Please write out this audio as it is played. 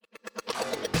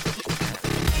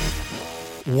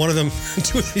One of them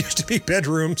used to be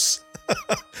bedrooms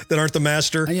that aren't the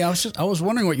master. Yeah, I was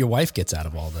wondering what your wife gets out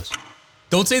of all this.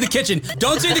 Don't say the kitchen.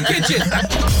 Don't say the kitchen.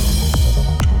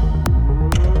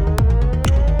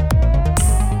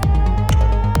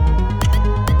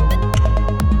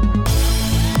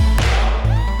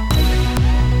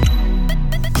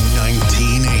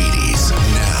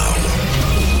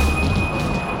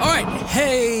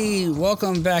 Hey,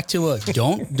 welcome back to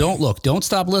Don't Look, Don't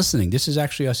Stop Listening. This is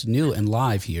actually us new and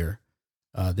live here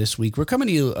this week. We're coming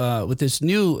to you with this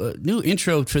new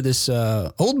intro for this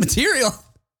old material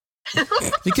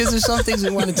because there's some things we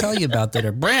want to tell you about that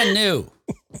are brand new.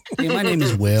 Hey, my name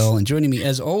is Will, and joining me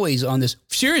as always on this,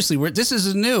 seriously, this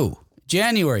is new,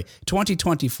 January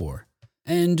 2024.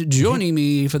 And joining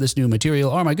me for this new material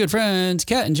are my good friends,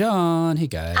 Kat and John. Hey,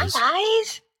 guys. Hi,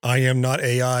 guys. I am not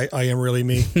AI. I am really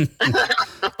me.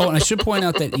 Oh, and I should point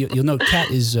out that you'll know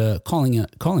Kat is calling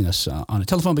us on a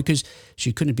telephone because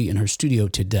she couldn't be in her studio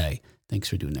today. Thanks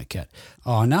for doing that, Kat.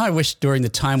 Oh, now I wish during the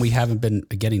time we haven't been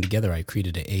getting together, I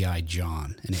created an AI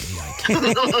John and an AI Kat.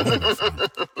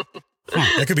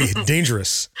 That could be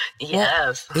dangerous.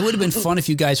 Yes. Well, it would have been fun if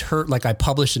you guys heard, like I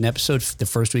published an episode the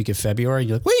first week of February. And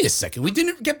you're like, wait a second, we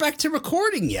didn't get back to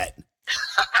recording yet.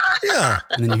 Yeah.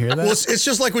 And then you hear that? Well, it's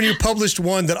just like when you published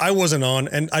one that I wasn't on,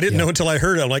 and I didn't know until I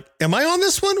heard it. I'm like, am I on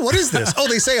this one? What is this? Oh,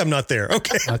 they say I'm not there.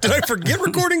 Okay. Did I forget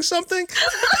recording something?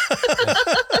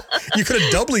 You could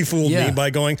have doubly fooled me by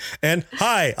going, and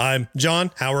hi, I'm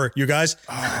John. How are you guys?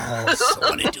 Oh, I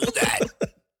want to do that.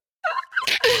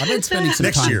 I've been spending some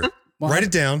time. Next year. Write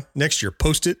it down. Next year.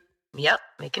 Post it. Yep.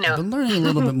 Make a note. I've been learning a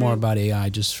little bit more about AI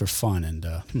just for fun, and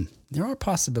there are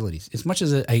possibilities. As much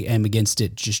as I am against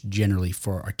it, just generally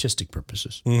for artistic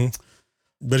purposes. Mm-hmm.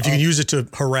 But if you can use it to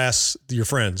harass your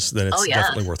friends, then it's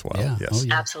definitely worthwhile. Yeah. Yes. Oh,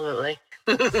 yeah. Absolutely.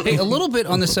 Hey, a little bit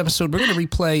on this episode, we're going to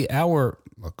replay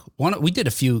we did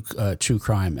a few true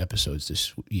crime episodes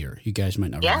this year. You guys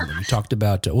might not remember. We talked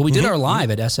about, we did our live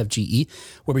at SFGE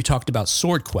where we talked about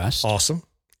Sword Quest. Awesome.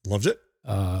 Loved it.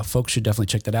 Folks should definitely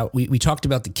check that out. We talked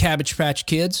about the Cabbage Patch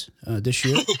Kids this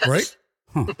year. Yes. Right?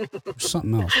 Huh.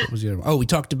 Something else. What was the other one? Oh, we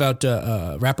talked about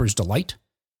Rapper's Delight.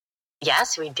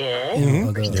 Yes, we did.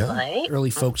 The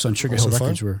early folks on Sugar Hill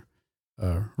Records were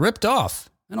ripped off.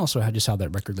 And also just how that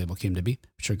record label came to be.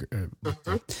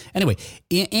 Anyway,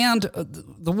 and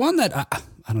the one that,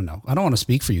 I don't know, I don't want to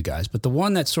speak for you guys, but the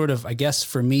one that sort of, I guess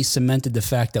for me, cemented the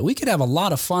fact that we could have a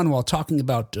lot of fun while talking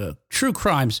about true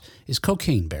crimes is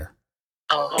Cocaine Bear.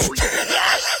 Oh,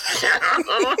 yes.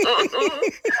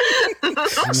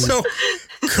 So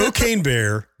Cocaine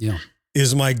Bear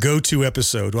is my go-to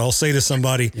episode. I'll say to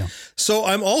somebody, so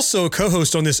I'm also a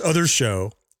co-host on this other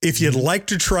show. If you'd like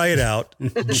to try it out,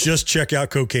 just check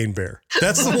out Cocaine Bear.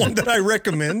 That's the one that I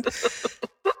recommend.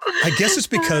 I guess it's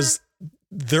because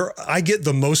I get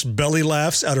the most belly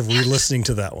laughs out of re-listening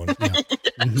to that one. Yeah.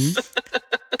 Mm-hmm.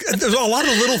 There's a lot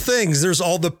of little things. There's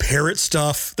all the parrot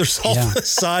stuff. There's all the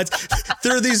sides.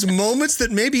 There are these moments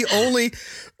that maybe only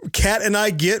Kat and I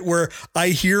get where I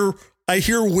hear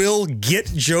Will get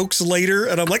jokes later,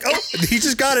 and I'm like, oh, he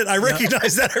just got it. I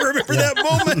recognize that. I remember that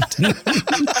moment.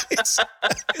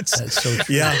 That's so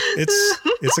true. Yeah,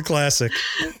 it's a classic.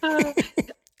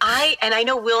 I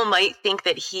know Will might think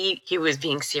that he was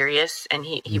being serious and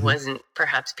he wasn't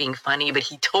perhaps being funny, but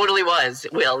he totally was.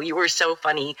 Will, you were so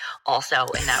funny also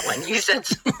in that one. You said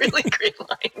some really great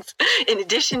lines. In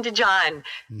addition to John,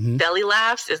 belly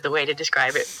laughs is the way to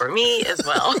describe it for me as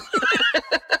well.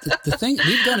 The thing,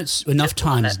 we've done it enough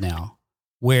times now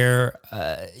where,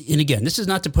 and again, this is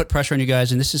not to put pressure on you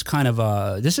guys, and this is kind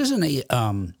of this isn't a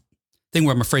thing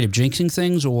where I'm afraid of jinxing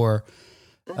things or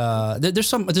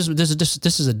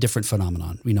this is a different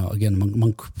phenomenon, again,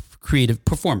 among creative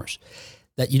performers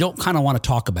that you don't kind of want to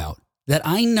talk about, that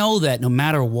I know that no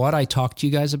matter what I talk to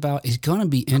you guys about is going to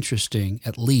be interesting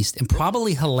at least, and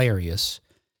probably hilarious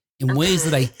in ways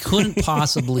that I couldn't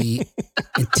possibly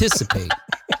anticipate.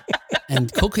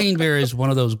 And Cocaine Bear is one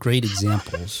of those great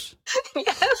examples.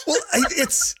 Yes. Well,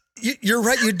 you're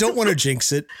right. You don't want to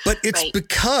jinx it, but it's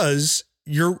because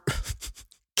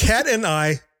Kat and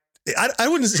I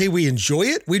wouldn't say we enjoy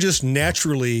it. We just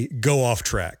naturally go off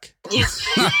track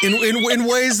in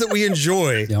ways that we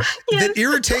enjoy that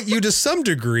irritate you to some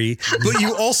degree, but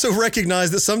you also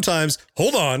recognize that sometimes,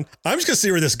 hold on, I'm just going to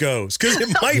see where this goes because it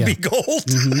might be gold.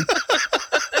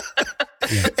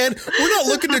 And we're not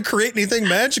looking to create anything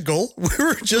magical.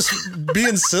 We're just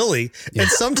being silly. And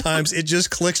sometimes it just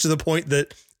clicks to the point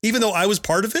that even though I was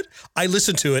part of it, I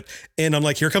listened to it and I'm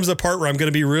like, here comes the part where I'm going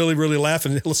to be really, really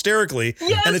laughing hysterically.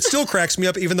 Yes. And it still cracks me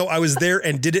up, even though I was there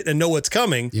and did it and know what's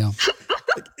coming. Yeah.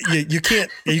 you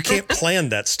can't plan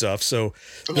that stuff. So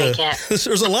can't.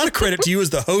 There's a lot of credit to you as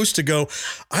the host to go,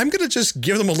 I'm going to just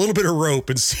give them a little bit of rope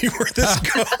and see where this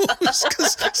goes.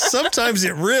 Because sometimes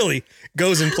it really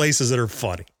goes in places that are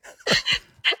funny.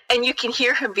 And you can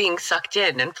hear him being sucked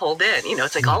in and pulled in.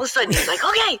 It's like all of a sudden he's like,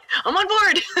 okay, I'm on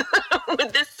board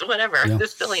with this,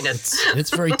 this silliness.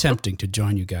 It's very tempting to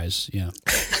join you guys. Yeah.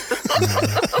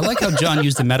 I like how John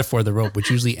used the metaphor of the rope, which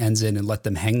usually ends in and let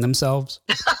them hang themselves.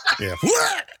 Yeah.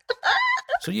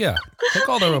 So yeah, take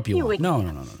all the rope you want.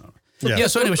 No. Yeah.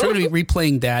 So anyway, we're going to be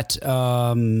replaying that.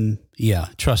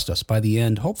 Trust us. By the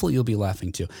end, hopefully you'll be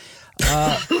laughing too.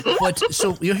 But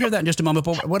so you'll hear that in just a moment.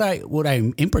 But what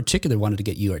I in particular wanted to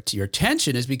get your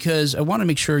attention is because I want to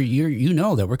make sure you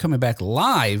know that we're coming back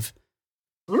live.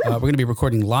 We're going to be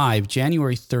recording live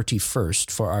January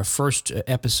 31st for our first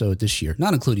episode this year,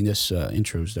 not including this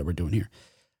intros that we're doing here.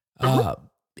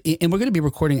 And we're going to be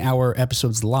recording our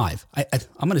episodes live. I'm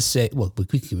going to say, well,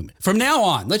 from now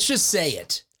on, let's just say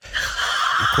it.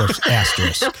 Of course,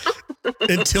 asterisk.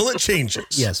 Until it changes.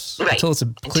 Yes. Right. Until it's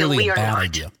clearly a bad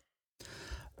idea.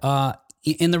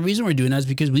 And the reason we're doing that is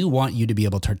because we want you to be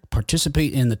able to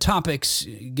participate in the topics,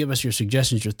 give us your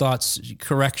suggestions, your thoughts,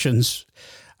 corrections.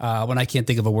 When I can't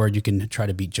think of a word, you can try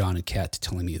to beat John and Kat to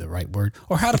telling me the right word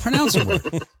or how to pronounce a word.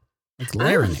 Like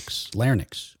larynx. One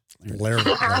of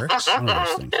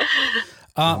those things.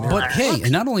 But hey,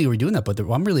 and not only are we doing that, but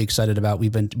I'm really excited about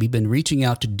we've been reaching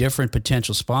out to different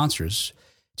potential sponsors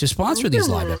to sponsor these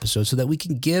live episodes so that we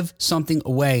can give something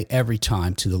away every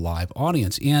time to the live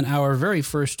audience. And our very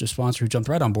first sponsor who jumped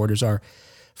right on board is our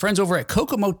friends over at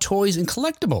Kokomo Toys and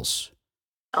Collectibles.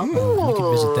 You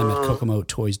can visit them at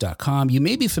kokomotoys.com. You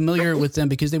may be familiar with them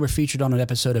because they were featured on an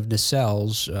episode of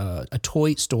Nacelle's A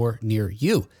Toy Store Near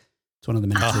You. It's one of the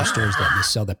many toy stores that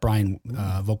Nacelle, that Brian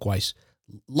Volkweiss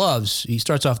loves. He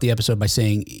starts off the episode by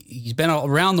saying he's been all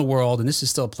around the world, and this is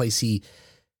still a place he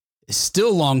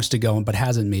still longs to go, but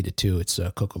hasn't made it to. It's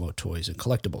Kokomo Toys and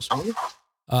Collectibles.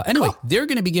 Anyway, they're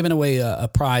going to be giving away a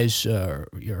prize, or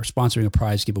sponsoring a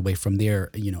prize giveaway from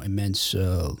their immense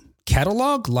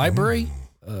catalog, library,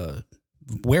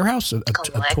 warehouse of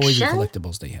toys and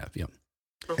collectibles they have. Yeah.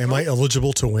 Am I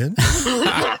eligible to win?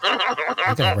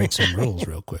 I got to write some rules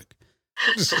real quick.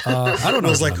 I don't know.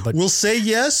 I was like, we'll say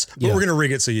yes, but we're going to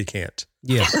rig it so you can't.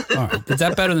 Yeah. All right. Is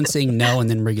that better than saying no and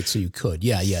then rig it so you could?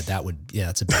 Yeah.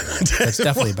 That's a better look. That's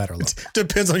definitely a better look.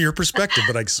 Depends on your perspective,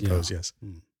 but I suppose, yes.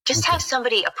 Just have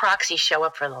somebody, a proxy, show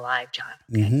up for the live, John.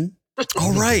 Okay? Mm-hmm.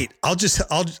 All right.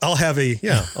 I'll have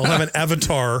an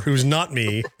avatar who's not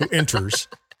me who enters.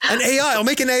 An AI. I'll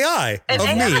make an AI of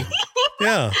me.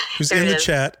 Yeah. Who's there in the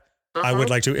chat. I would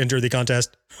like to enter the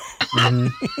contest.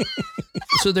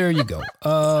 So there you go.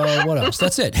 What else?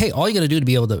 That's it. Hey, all you got to do to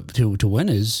be able to win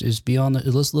is be on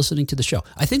listening to the show.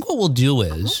 I think what we'll do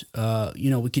is,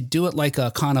 we could do it like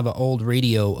a kind of an old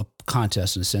radio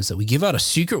contest in the sense that we give out a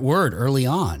secret word early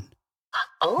on.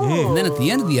 Oh. And then at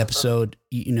the end of the episode,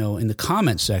 in the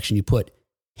comments section, you put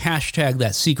hashtag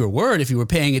that secret word if you were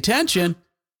paying attention,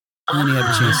 and then you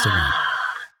have a chance to win.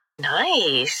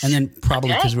 Nice. And then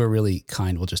probably because we're really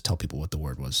kind, we'll just tell people what the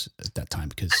word was at that time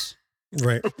because.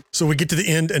 Right. So we get to the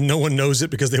end and no one knows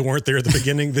it because they weren't there at the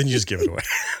beginning. Then you just give it away.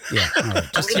 Yeah. All right.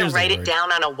 I'm going to write it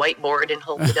down on a whiteboard and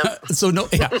hold it up. So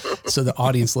the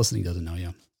audience listening doesn't know.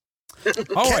 Yeah.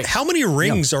 All right. How many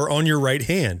rings are on your right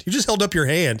hand? You just held up your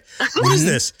hand. What is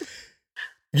this?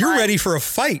 You're ready for a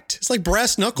fight. It's like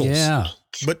brass knuckles. Yeah.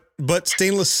 But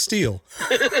stainless steel.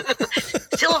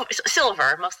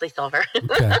 Silver, mostly silver.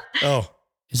 Okay. Oh.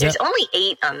 There's only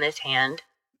 8 on this hand.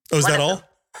 Oh, is that all?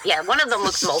 Yeah, one of them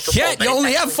looks multiple. Yeah, you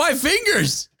only have 5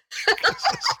 fingers.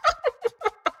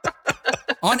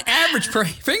 On average per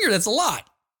finger, that's a lot.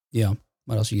 Yeah.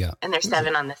 What else you got? And there's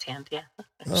 7 on this hand, yeah.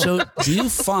 So do you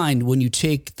find when you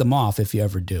take them off, if you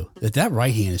ever do, that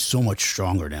right hand is so much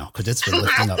stronger now because it's been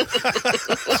lifting up?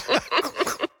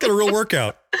 Got a real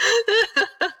workout.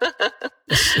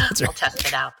 I'll test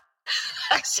it out.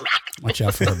 Smack. Watch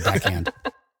out for the backhand.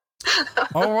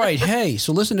 All right. Hey,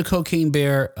 so listen to Cocaine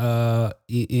Bear. And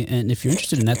if you're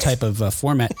interested in that type of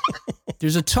format,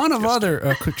 there's a ton of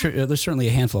other, there's certainly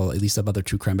a handful, at least of other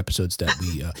true crime episodes that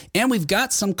and we've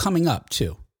got some coming up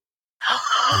too.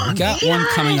 We got one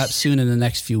coming up soon in the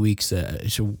next few weeks.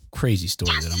 It's a crazy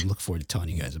story that I'm looking forward to telling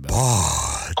you guys about.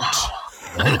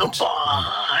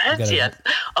 Yes.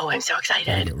 Oh, I'm so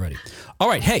excited. Get ready. All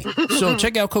right. Hey, so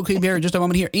check out Cocaine Bear in just a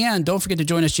moment here. And don't forget to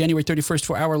join us January 31st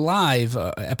for our live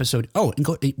episode. Oh, and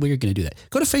we're going to do that.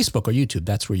 Go to Facebook or YouTube.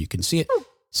 That's where you can see it.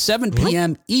 7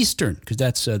 p.m. Eastern, because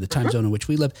that's the time zone in which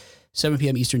we live. 7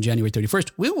 p.m. Eastern, January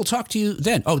 31st. We will talk to you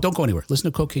then. Oh, don't go anywhere.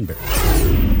 Listen to Cocaine Bear.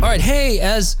 All right. Hey,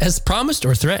 as promised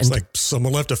or threatened. It's like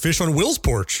someone left a fish on Will's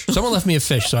porch. Someone left me a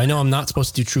fish, so I know I'm not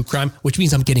supposed to do true crime, which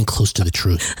means I'm getting close to the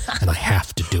truth, and I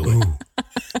have to do it.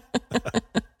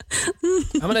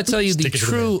 I'm going to tell you the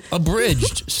true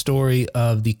abridged story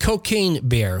of the Cocaine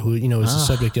Bear, who, is the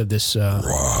subject of this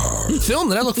film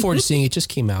that I look forward to seeing. It just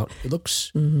came out. It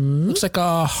looks like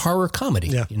a horror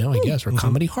comedy, I guess, or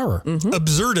comedy horror.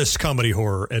 Absurdist comedy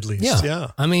horror, at least.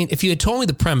 Yeah. I mean, if you had told me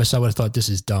the premise, I would have thought this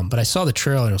is dumb. But I saw the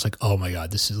trailer and I was like, oh my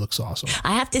God, looks awesome.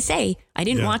 I have to say, I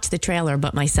didn't watch the trailer,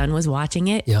 but my son was watching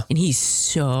it. Yeah. And he's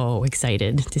so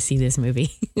excited to see this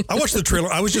movie. I watched the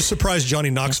trailer. I was just surprised Johnny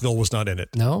Knoxville was not in it.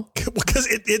 No? Because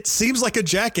it seems like a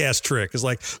jackass trick. It's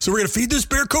like, so we're going to feed this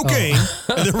bear cocaine,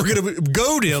 and then we're going to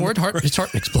goad him. Before his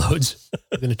heart explodes.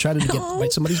 We're going to try to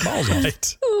bite somebody's balls off.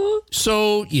 Right.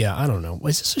 So, yeah, I don't know.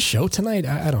 Is this a show tonight?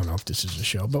 I don't know if this is a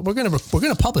show, but we're going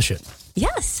to publish it.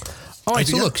 Yes. All right.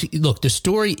 So look, the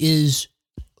story is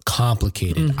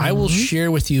complicated. I will share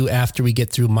with you after we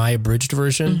get through my abridged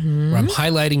version, where I'm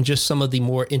highlighting just some of the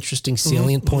more interesting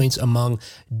salient points among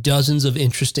dozens of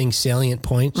interesting salient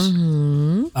points.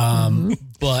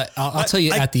 But I'll tell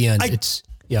you at the end,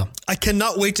 I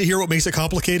cannot wait to hear what makes it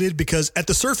complicated, because at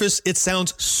the surface, it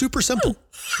sounds super simple.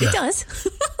 It does.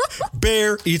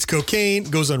 Bear eats cocaine,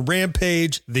 goes on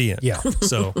rampage, the end. Yeah.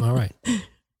 So, all right.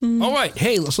 All right.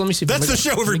 Hey, so let me see. That's the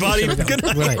show, everybody. Good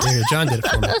night. Right. Here, John did it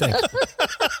for me. Thanks.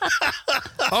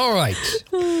 All right.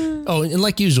 Oh, and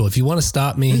like usual, if you want to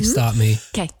stop me, stop me.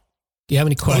 Okay. Do you have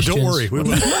any questions? Oh, don't worry. You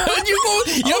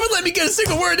haven't let me get a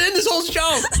single word in this whole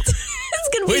show. It's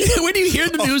gonna be. When do you hear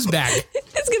the news back?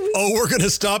 It's gonna be. Oh, we're going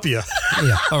to stop you.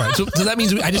 Yeah. All right. So that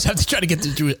means I just have to try to get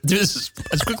through this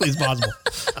as quickly as possible.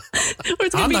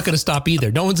 I'm not going to stop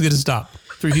either. No one's going to stop.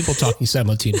 3 people talking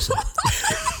simultaneously.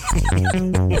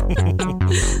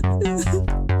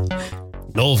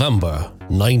 November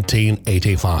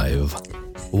 1985.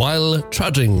 While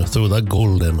trudging through the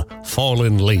golden,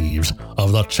 fallen leaves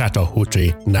of the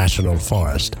Chattahoochee National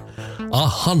Forest, a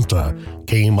hunter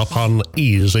came upon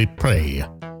easy prey.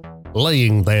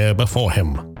 Laying there before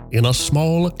him, in a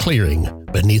small clearing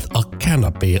beneath a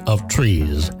canopy of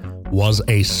trees, was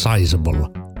a sizable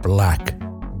black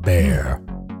bear.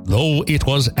 Though it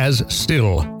was as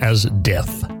still as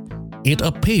death, it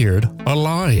appeared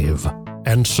alive,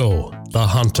 and so the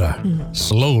hunter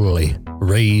slowly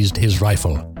raised his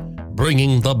rifle,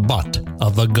 bringing the butt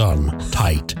of the gun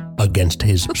tight against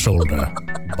his shoulder.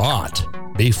 But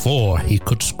before he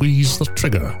could squeeze the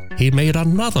trigger, he made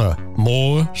another,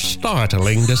 more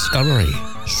startling discovery.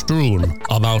 Strewn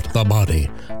about the body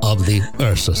of the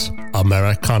Ursus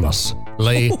americanus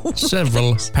lay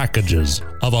several packages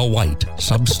of a white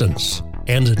substance,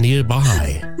 and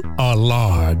nearby a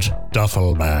large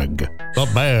duffel bag. The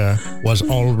bear was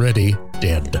already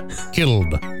dead,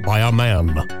 killed by a man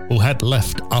who had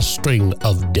left a string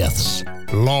of deaths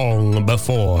long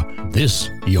before this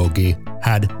yogi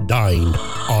had dined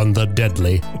on the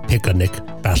deadly picnic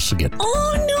basket.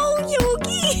 Oh no,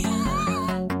 Yogi!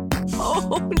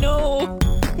 Oh no!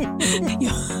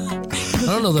 I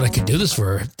don't know that I could do this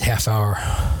for a half hour.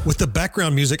 With the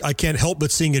background music, I can't help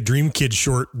but seeing a Dream Kid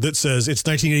short that says it's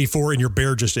 1984 and your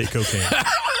bear just ate cocaine.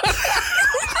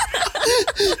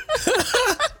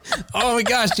 Oh my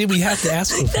gosh, dude, we have to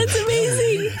ask them. That's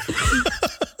amazing.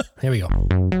 Here we go.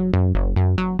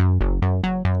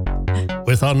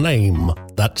 With a name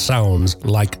that sounds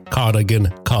like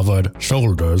cardigan-covered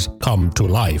shoulders come to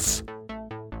life,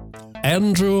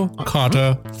 Andrew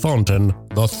Carter Thornton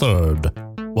III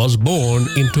was born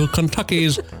into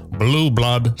Kentucky's Blue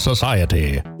Blood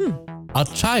Society. A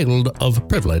child of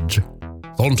privilege,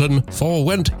 Thornton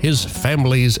forewent his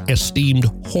family's esteemed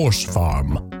horse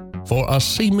farm for a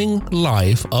seeming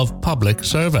life of public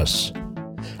service.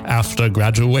 After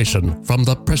graduation from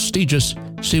the prestigious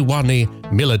Sewanee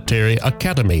Military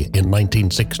Academy in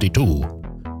 1962,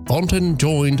 Thornton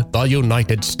joined the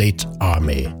United States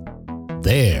Army.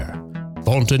 There,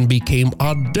 Thornton became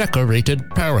a decorated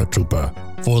paratrooper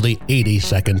for the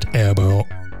 82nd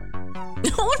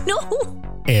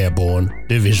Airborne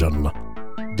Division.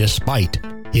 Despite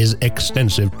his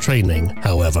extensive training,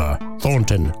 however,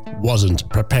 Thornton wasn't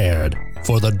prepared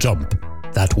for the jump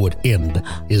that would end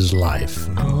his life.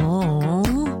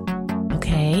 Oh,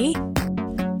 okay.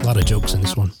 A lot of jokes in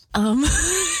this one.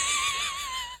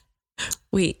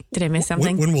 Wait, did I miss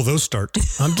something? When will those start?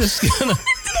 I'm just gonna...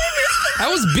 I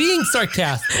was being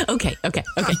sarcastic. Okay.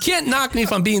 You can't knock me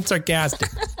if I'm being sarcastic.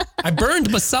 I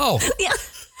burned myself. Yeah.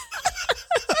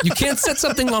 You can't set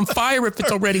something on fire if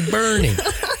it's already burning.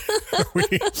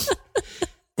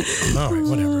 All right,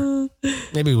 whatever.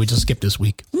 Maybe we just skip this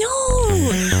week.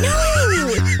 No.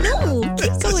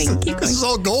 Keep going. This is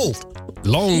all gold.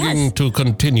 Longing to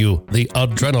continue the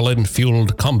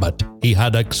adrenaline-fueled combat he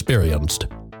had experienced,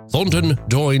 Thornton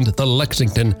joined the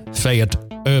Lexington Fayette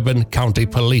Urban County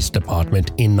Police Department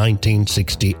in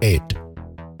 1968,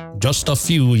 just a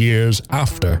few years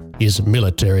after his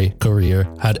military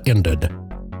career had ended.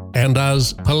 And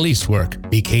as police work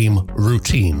became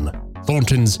routine,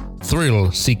 Thornton's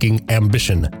thrill-seeking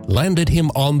ambition landed him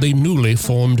on the newly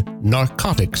formed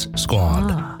Narcotics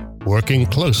Squad. Working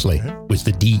closely with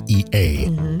the DEA,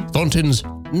 Thornton's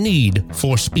need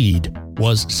for speed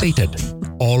was sated,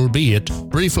 albeit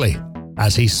briefly,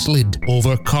 as he slid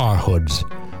over car hoods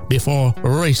before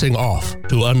racing off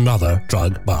to another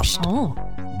drug bust.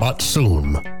 But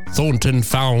soon, Thornton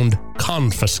found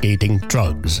confiscating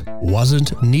drugs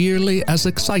wasn't nearly as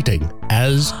exciting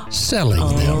as selling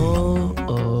them.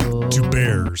 To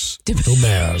bears. To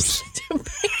bears.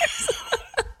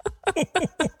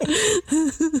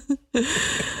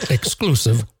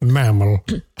 Exclusive mammal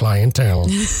clientele,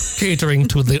 catering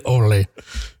to the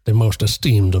most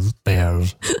esteemed of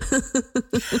bears.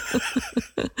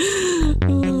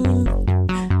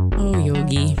 Oh,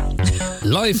 Yogi.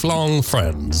 Lifelong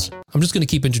friends. I'm just going to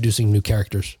keep introducing new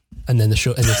characters, and then the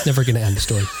show, and it's never going to end the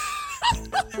story.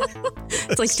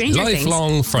 It's like Stranger Things.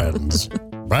 Lifelong friends.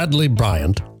 Bradley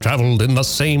Bryant traveled in the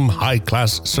same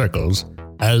high-class circles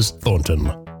as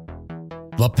Thornton.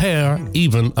 The pair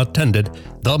even attended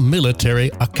the military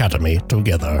academy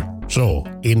together. So,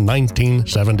 in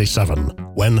 1977,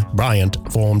 when Bryant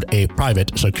formed a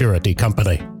private security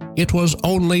company, it was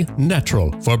only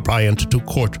natural for Bryant to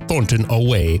court Thornton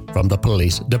away from the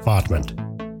police department.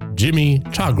 Jimmy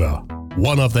Chagra,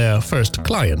 one of their first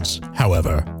clients,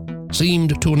 however,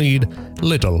 seemed to need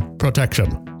little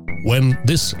protection. When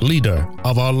this leader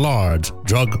of a large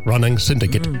drug-running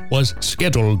syndicate was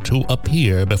scheduled to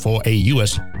appear before a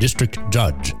U.S. district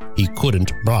judge he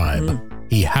couldn't bribe,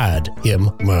 he had him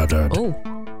murdered. Oh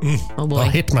boy. The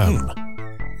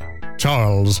hitman,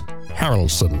 Charles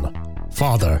Harrelson,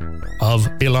 father of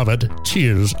beloved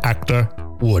Cheers actor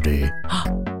Woody.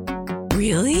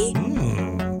 Really?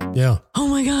 Yeah. Oh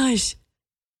my gosh.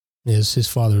 His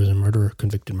father is a murderer,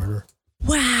 convicted murderer.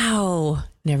 Wow.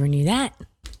 Never knew that.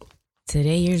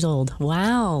 Today years old.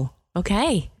 Wow.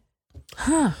 Okay.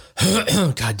 Huh.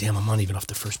 God damn, I'm not even off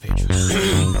the first page.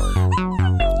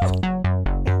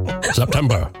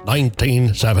 September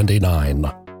 1979.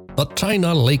 The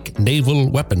China Lake Naval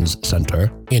Weapons Center,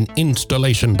 an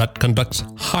installation that conducts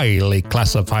highly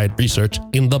classified research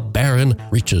in the barren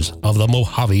reaches of the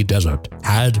Mojave Desert,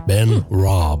 had been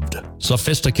robbed.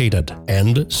 Sophisticated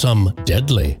and some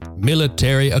deadly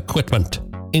military equipment,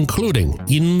 including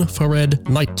infrared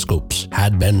night scopes,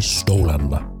 had been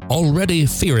stolen. Already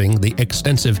fearing the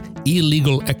extensive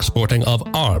illegal exporting of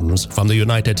arms from the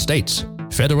United States,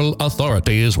 federal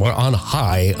authorities were on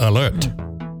high alert.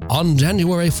 On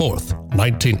January 4th,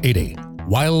 1980,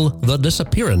 while the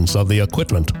disappearance of the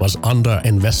equipment was under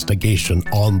investigation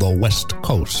on the West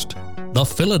Coast, the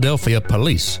Philadelphia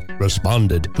police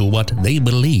responded to what they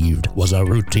believed was a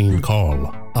routine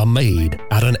call. A maid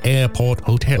at an airport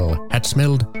hotel had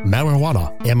smelled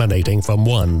marijuana emanating from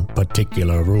one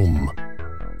particular room.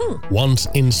 Once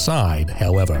inside,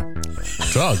 however,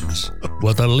 drugs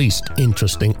were the least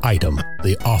interesting item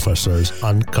the officers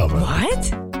uncovered.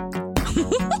 What?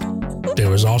 There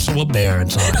was also a bear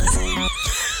inside.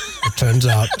 It turns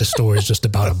out the story is just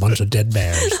about a bunch of dead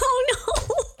bears. Oh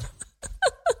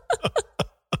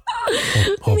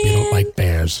Hope you don't like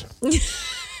bears.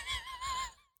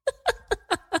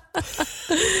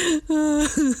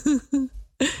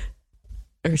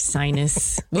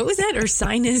 Ursinus. What was that?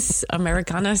 Ursinus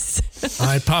americanus?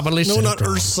 I probably No, said not it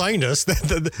wrong. Ursinus.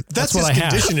 That's what his I have.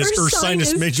 condition is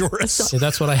Ursinus Ursinus. majoris. Yeah,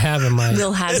 that's what I have in my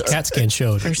Will has CAT scan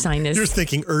showed. Ursinus. You're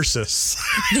thinking Ursus.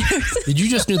 Did you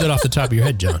just know that off the top of your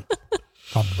head, John?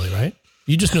 Probably, right?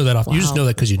 You just know that off. You just know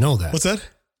that because you know that. What's that?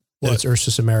 That it's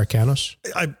Ursus americanus.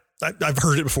 I've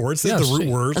heard it before. It's Yeah, the root see.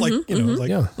 word, like like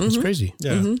Yeah, it's crazy.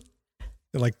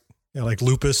 like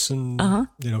lupus and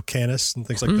canis and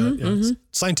things like that. Yeah, it's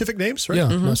scientific names, right? Yeah.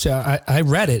 No, see, I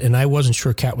read it and I wasn't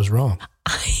sure Cat was wrong.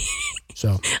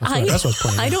 So that's what I was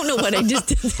playing. I don't know what I just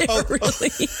did there,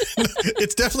 really.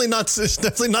 It's definitely not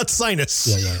sinus.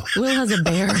 Yeah. Will has a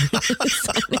bear.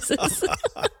 Sinuses.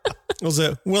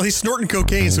 Well, he's snorting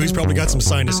cocaine, so he's probably got some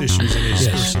sinus issues in his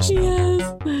Ursus.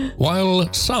 Yes.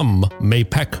 While some may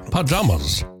pack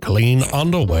pajamas, clean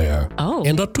underwear,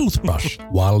 and a toothbrush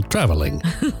while traveling,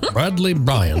 Bradley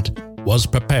Bryant was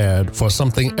prepared for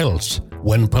something else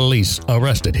when police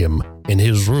arrested him in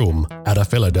his room at a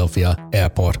Philadelphia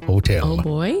airport hotel. Oh,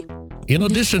 boy. In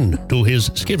addition to his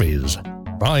skivvies,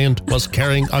 Bryant was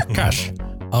carrying a cache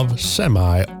of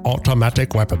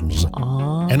semi-automatic weapons,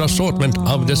 an assortment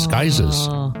of disguises,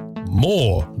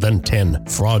 more than 10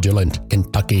 fraudulent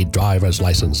Kentucky driver's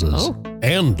licenses,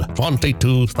 and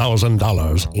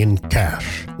 $22,000 in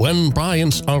cash. When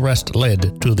Bryant's arrest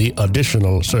led to the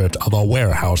additional search of a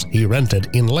warehouse he rented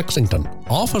in Lexington,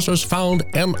 officers found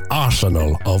an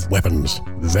arsenal of weapons,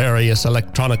 various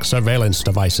electronic surveillance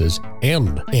devices,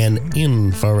 and an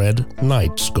infrared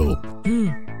night scope.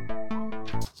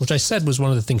 Which I said was one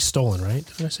of the things stolen, right?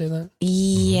 Did I say that?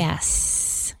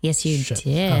 Yes. Yes, you did.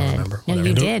 I don't remember. No,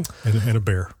 you did. And a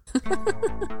bear.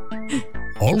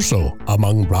 Also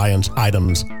among Bryant's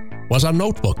items was a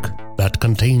notebook that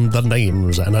contained the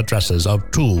names and addresses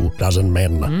of 24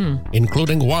 men,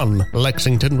 including one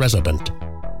Lexington resident,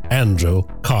 Andrew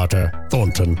Carter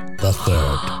Thornton III.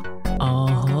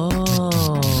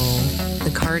 Oh,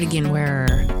 the cardigan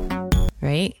wearer,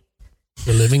 right?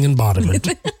 The living embodiment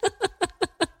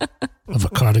of a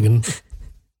cardigan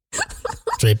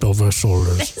draped over her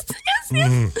shoulders.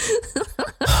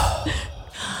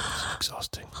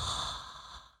 Exhausting.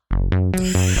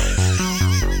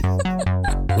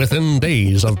 Within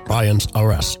days of Bryant's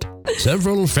arrest,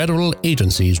 several federal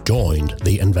agencies joined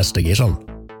the investigation.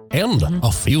 And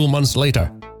a few months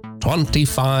later,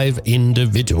 25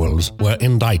 individuals were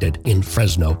indicted in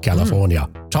Fresno, California,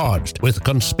 charged with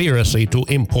conspiracy to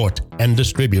import and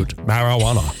distribute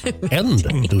marijuana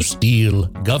and to steal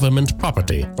government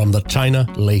property from the China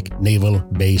Lake Naval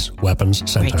Base Weapons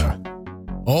Center. Right.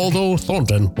 Although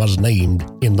Thornton was named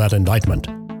in that indictment,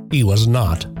 he was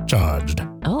not charged.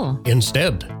 Oh.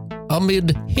 Instead,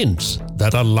 amid hints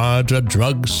that a larger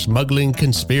drug smuggling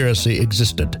conspiracy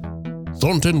existed,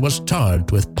 Thornton was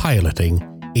charged with piloting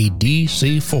a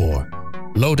DC-4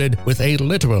 loaded with a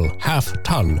literal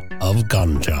half-ton of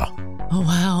ganja. Oh,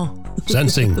 wow.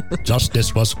 Sensing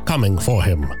justice was coming for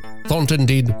him, Thornton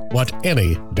did what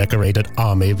any decorated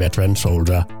Army veteran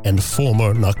soldier and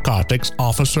former narcotics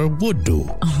officer would do.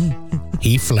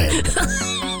 He fled.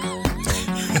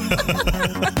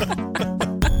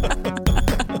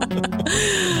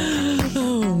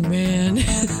 Oh, man.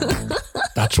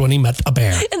 That's when he met a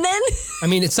bear. And then I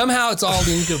mean, somehow it's all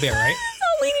leading to a bear, right?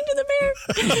 all leading to the bear.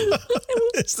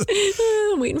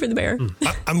 I'm waiting for the bear.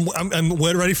 I'm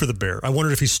ready for the bear. I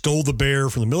wondered if he stole the bear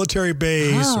from the military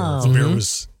base, or if the bear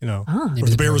was, or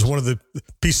the bear was one of the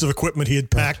pieces of equipment he had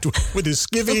packed with his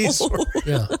skivvies.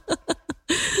 Yeah.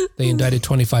 They indicted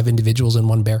 25 individuals and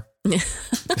one bear.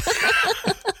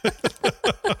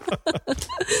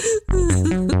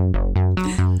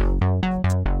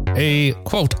 A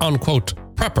quote-unquote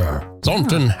prepper,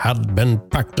 Thornton had been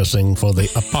practicing for the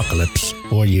apocalypse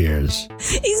for years.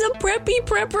 He's a preppy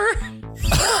prepper.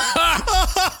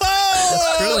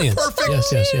 That's brilliant. Perfect.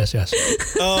 Yes.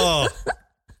 Oh,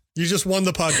 you just won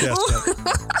the podcast.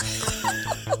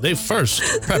 The first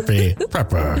preppy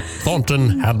prepper,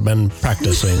 Thornton had been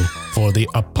practicing for the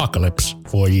apocalypse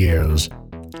for years.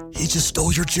 He just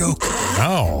stole your joke.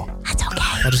 Now, That's okay.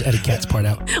 I'll just edit Cat's part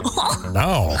out.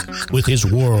 Now, with his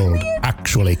world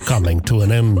actually coming to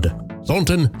an end,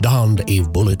 Thornton donned a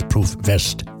bulletproof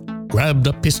vest, grabbed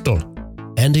a pistol,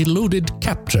 and eluded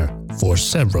capture for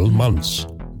several months.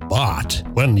 But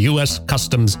when U.S.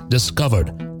 Customs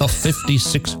discovered the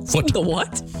 56-foot The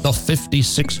what? the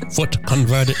 56-foot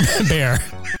converted bear,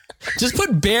 Just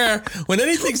put bear when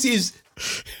anything sees.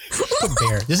 Put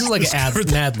bear. This is like an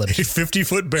ad lib. A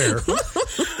 50-foot bear.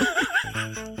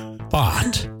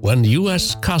 But when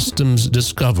U.S. Customs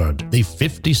discovered the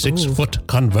 56-foot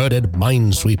converted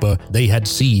minesweeper they had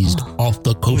seized off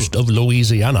the coast of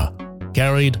Louisiana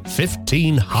carried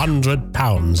 1,500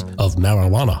 pounds of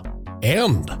marijuana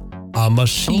and a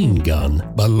machine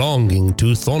gun belonging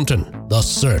to Thornton, the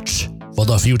search for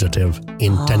the fugitive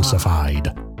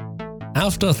intensified.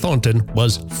 After Thornton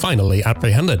was finally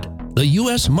apprehended, the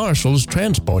U.S. Marshals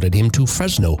transported him to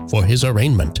Fresno for his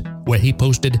arraignment, where he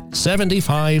posted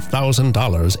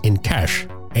 $75,000 in cash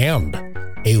and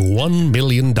a $1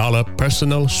 million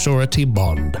personal surety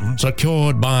bond,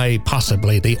 secured by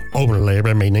possibly the only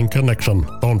remaining connection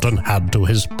Thornton had to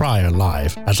his prior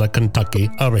life as a Kentucky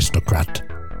aristocrat: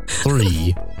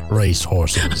 3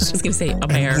 racehorses. I was going to say a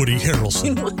bear. Woody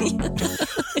Harrelson.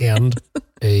 And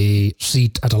a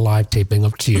seat at a live taping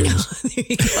of Cheers. There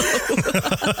you go.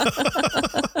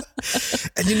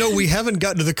 And we haven't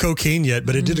gotten to the cocaine yet,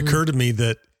 but it did occur to me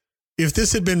that if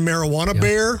this had been marijuana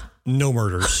bear, no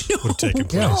murders would have taken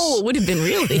place. No, it would have been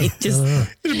really just.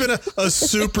 It'd have been a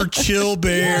super chill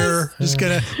bear, just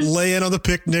kind of laying on the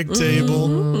picnic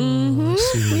table.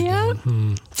 Yeah.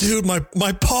 Dude,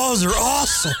 my paws are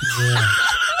awesome.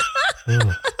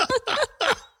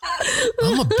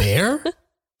 I'm a bear?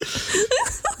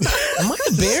 Am I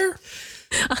a bear?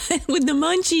 With the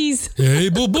munchies. Hey,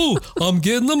 boo-boo, I'm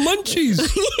getting the munchies.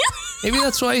 Maybe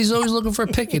that's why he's always looking for a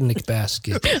picnic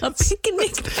basket. A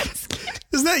picnic basket.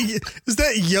 Is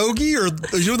that Yogi or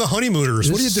the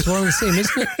honeymooners? What are you doing? That's one the same,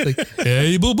 isn't it? Like,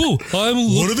 hey, boo-boo,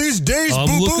 one of these days,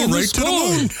 boo-boo, right to the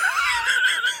moon.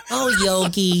 Oh,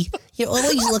 Yogi, you're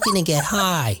always looking to get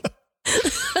high.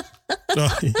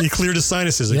 He cleared his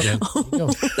sinuses again.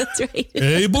 Oh, that's right.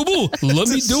 Hey, boo-boo, let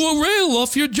me do a rail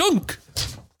off your junk.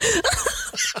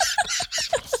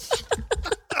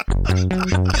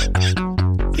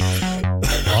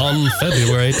 On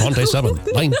February 27,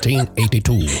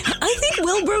 1982. I think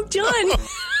Will broke John.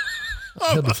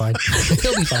 He'll be fine.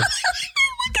 He'll be fine.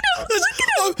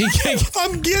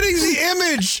 I'm getting the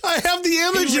image. I have the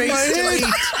image in my head.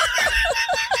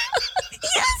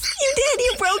 Yes, you did.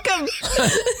 You broke him.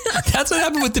 That's what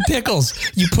happened with the pickles.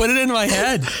 You put it in my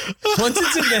head. Once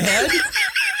it's in the head,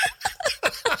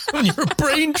 when your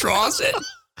brain draws it.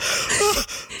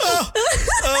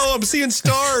 Oh, I'm seeing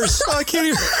stars. I can't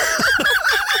even.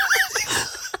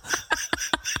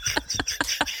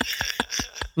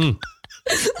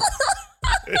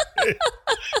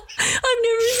 I've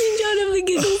never seen John have the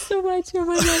giggles so much. Oh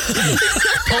my God.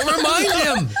 Don't remind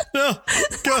him. No,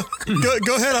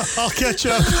 go ahead. I'll catch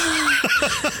up.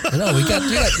 No, we got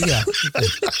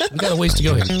a ways to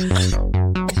go here.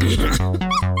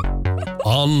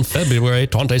 On February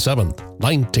 27,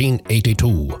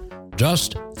 1982,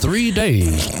 just 3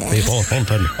 days before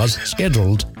Thornton was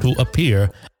scheduled to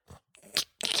appear.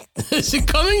 Is it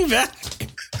coming back?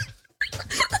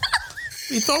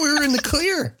 We thought we were in the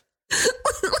clear.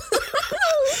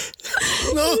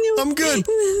 No, I'm good.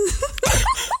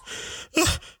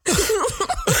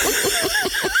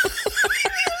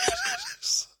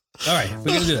 All right, we're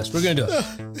going to do this. We're going to do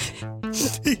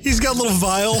it. He's got a little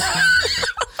vial.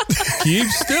 Keep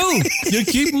still. You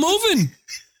keep moving.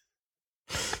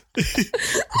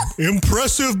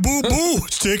 Impressive, boo-boo.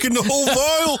 It's taking the whole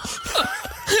vial.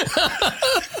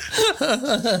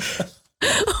 Oh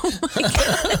my God.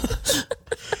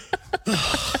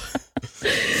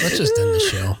 Let's just end the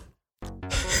show.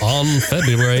 On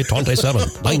February 27,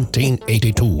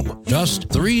 1982, just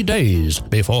 3 days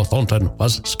before Thornton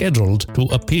was scheduled to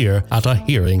appear at a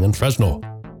hearing in Fresno,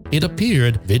 it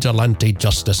appeared vigilante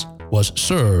justice was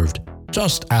served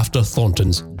just after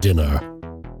Thornton's dinner.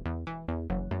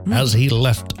 As he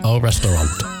left a restaurant,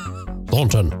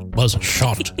 Thornton was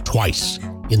shot twice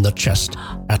in the chest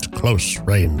at close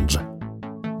range.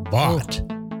 But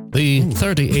the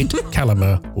 38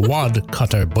 caliber wad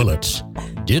cutter bullets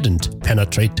didn't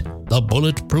penetrate the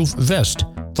bulletproof vest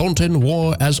Thornton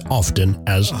wore as often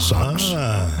as socks.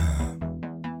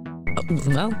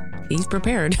 Well, he's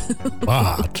prepared.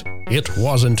 But it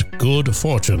wasn't good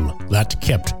fortune that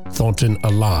kept Thornton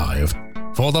alive,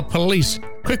 for the police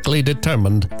quickly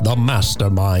determined the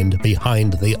mastermind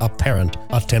behind the apparent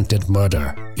attempted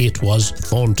murder. It was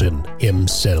Thornton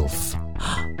himself.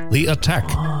 The attack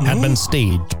had been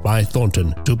staged by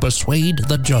Thornton to persuade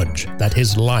the judge that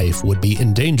his life would be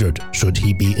endangered should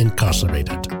he be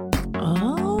incarcerated.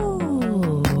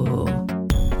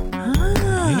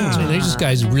 So this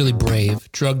guy's really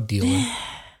brave, drug dealer.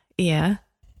 Yeah.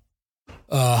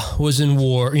 Was in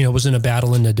war, was in a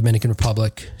battle in the Dominican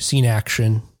Republic, seen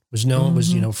action, was known,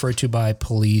 was referred to by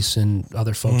police and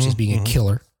other folks as being a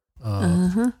killer.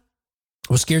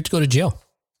 Was scared to go to jail.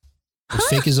 Would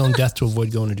fake his own death to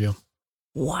avoid going to jail.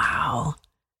 Wow.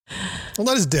 Well,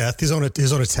 not his death, his own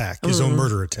attack, his own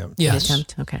murder attempt. Yes.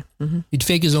 Attempt. Okay. He'd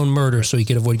fake his own murder so he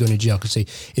could avoid going to jail. Could say,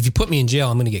 if you put me in jail,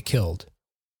 I'm going to get killed.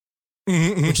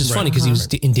 Which is funny because he was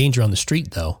in danger on the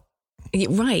street, though.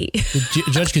 Right. The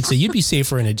judge could say, you'd be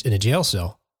safer in a jail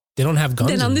cell. They don't have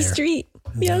guns Then on the there. street.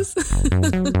 Yes.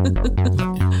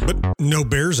 But no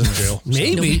bears in jail.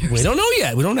 Maybe. No bears. We don't know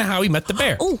yet. We don't know how he met the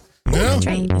bear. That's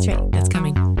right. That's right. That's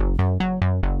coming.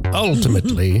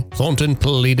 Ultimately, Thornton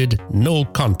pleaded no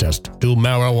contest to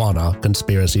marijuana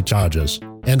conspiracy charges.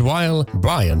 And while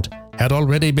Bryant had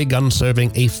already begun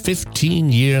serving a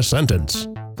 15-year sentence,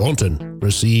 Thornton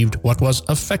received what was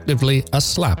effectively a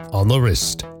slap on the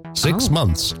wrist. 6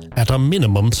 months at a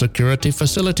minimum security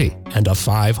facility and a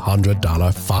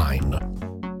 $500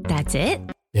 fine. That's it?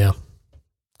 Yeah.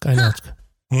 Kind of.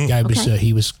 Guy was,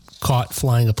 he was caught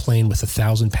flying a plane with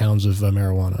 1,000 pounds of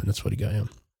marijuana, and that's what he got him.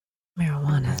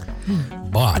 Marijuana.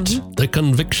 But the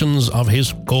convictions of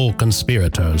his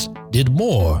co-conspirators did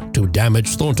more to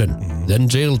damage Thornton than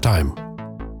jail time.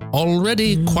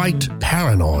 Already quite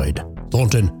paranoid,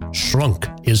 Thornton shrunk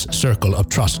his circle of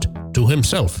trust to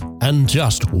himself and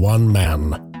just one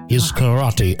man, his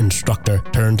karate instructor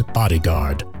turned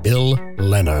bodyguard, Bill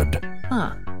Leonard.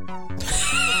 Huh.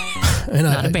 And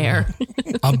Not a bear.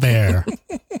 A bear.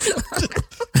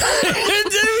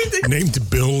 Named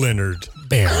Bill Leonard.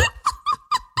 Bear.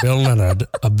 Bill Leonard,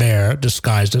 a bear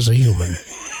disguised as a human.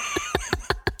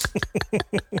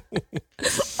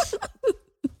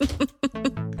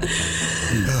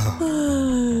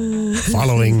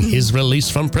 Following his release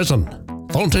from prison,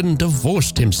 Thornton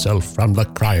divorced himself from the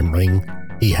crime ring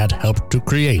he had helped to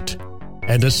create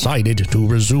and decided to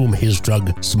resume his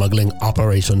drug smuggling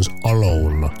operations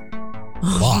alone.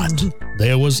 But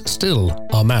there was still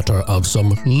a matter of some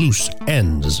loose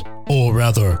ends, or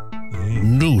rather,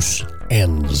 noose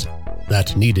ends,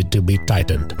 that needed to be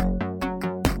tightened.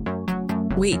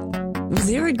 Wait, was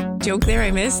there a joke there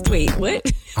I missed? Wait,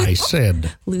 what? I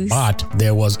said, Loose. but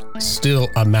there was still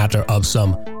a matter of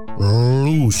some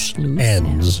loose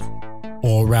ends,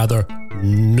 or rather,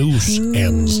 noose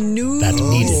ends, that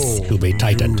needed to be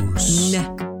tightened. Noose.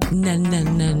 Na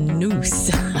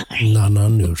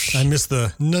noose. I missed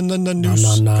the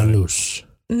noose. Na noose.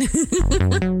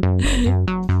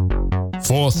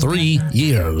 For 3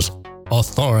 years,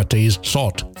 authorities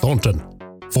sought Thornton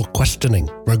for questioning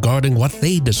regarding what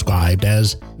they described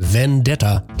as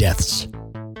vendetta deaths.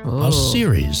 A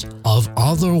series of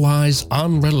otherwise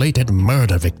unrelated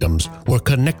murder victims were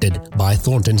connected by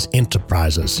Thornton's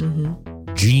enterprises.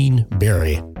 Gene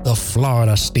Berry, the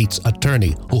Florida state's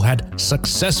attorney who had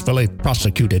successfully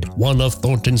prosecuted one of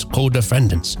Thornton's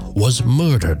co-defendants, was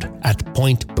murdered at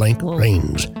point-blank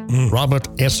range. Robert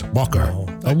S. Walker,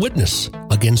 a witness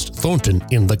against Thornton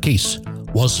in the case,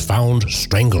 was found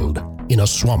strangled in a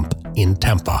swamp in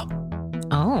Tampa.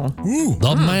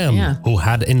 The man who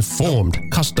had informed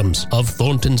Customs of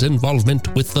Thornton's involvement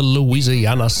with the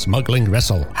Louisiana smuggling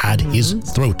wrestle had his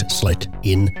throat slit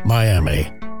in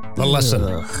Miami. The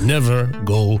lesson, never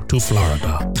go to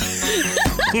Florida.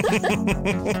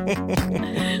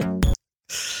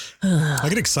 I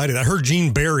get excited. I heard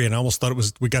Gene Berry and I almost thought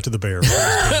we got to the bear.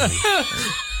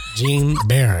 Gene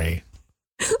Berry.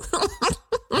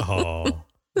 Oh.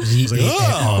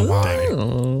 G-A-R-Y.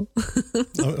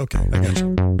 Okay, I got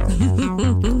you.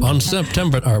 On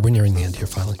September, we're nearing the end here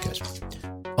finally, guys.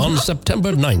 On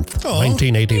September 9th,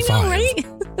 1985, right?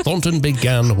 Thornton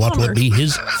began what would be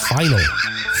his final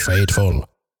fateful.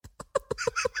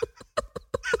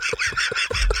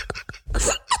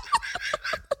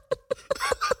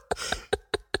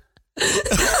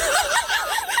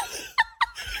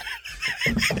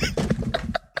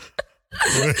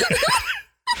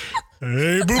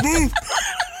 Hey, boo-boo.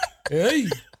 Hey.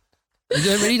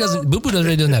 Boo Boo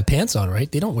doesn't have pants on,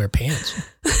 right? They don't wear pants.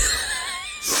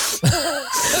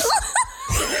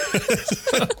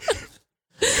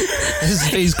 His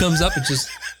face comes up, it's just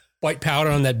white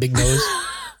powder on that big nose.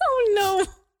 Oh, no.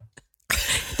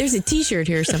 There's a t-shirt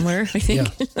here somewhere, I think.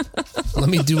 Yeah. Let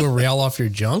me do a rail off your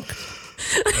junk.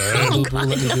 Boo Boo,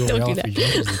 let me do a Don't rail do off that. your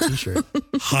junk as a t-shirt.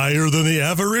 Higher than the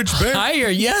average bear. Higher,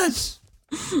 yes.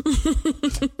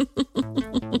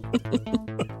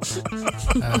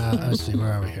 Let's see,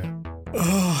 where are we here?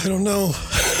 Oh, I don't know.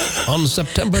 On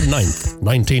September 9th,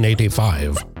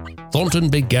 1985, Thornton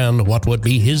began what would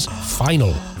be his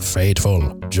final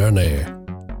fateful journey.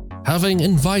 Having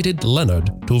invited Leonard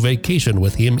to vacation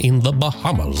with him in the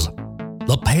Bahamas,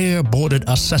 the pair boarded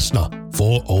a Cessna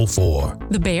 404.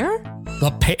 The bear?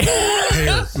 The pair.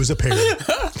 Pear. It was a pear.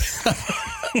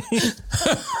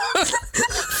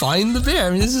 Find the bear. I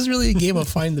mean, this is really a game of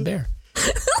find the bear.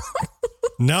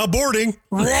 Now boarding.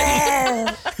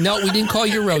 No, we didn't call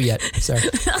your row yet. Sorry.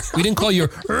 We didn't call your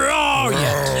row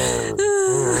yet.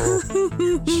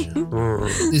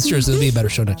 It's yours. It'll be a better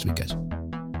show next week, guys.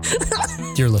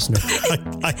 Dear listener.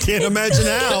 I can't imagine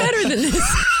how. Better than this.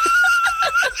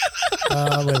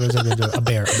 What was I going to do? A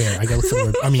bear. I got to look for the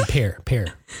word. I mean, pear.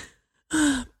 Pear.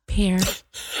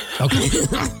 Okay.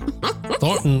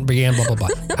 Thornton began blah, blah, blah.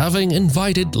 Having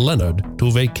invited Leonard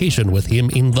to vacation with him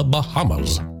in the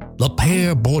Bahamas, the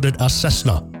pair boarded a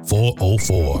Cessna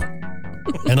 404.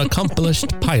 An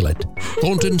accomplished pilot,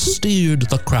 Thornton steered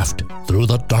the craft through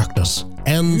the darkness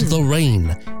and the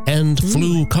rain and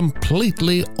flew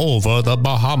completely over the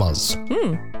Bahamas.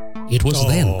 It was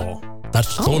then that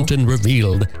Thornton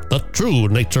revealed the true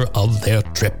nature of their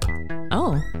trip.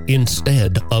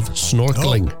 Instead of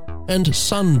snorkeling and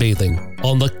sunbathing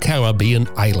on the Caribbean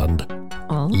island,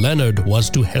 Leonard was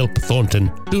to help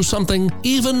Thornton do something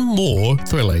even more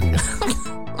thrilling.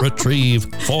 Retrieve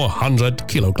 400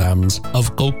 kilograms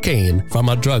of cocaine from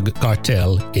a drug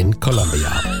cartel in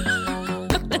Colombia.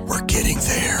 We're getting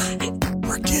there.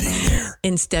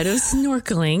 Instead of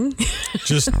snorkeling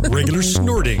Just regular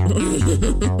snorting.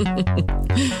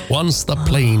 Once the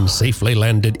plane safely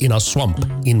landed in a swamp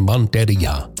in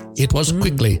Monteria, it was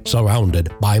quickly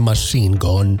surrounded by machine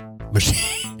gun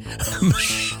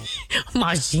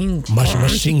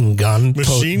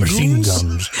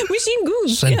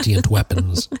sentient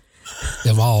weapons,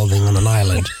 evolving on an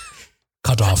island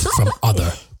cut off from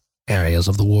other areas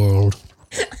of the world,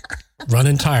 run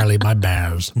entirely by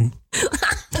bears. All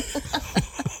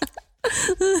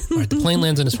right, the plane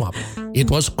lands in a swamp. It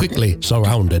was quickly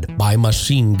surrounded by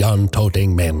machine gun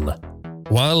toting men,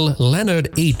 while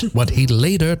Leonard ate what he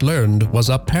later learned was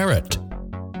a parrot.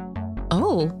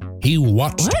 Oh. He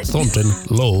watched Thornton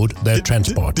load their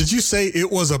transport. Did you say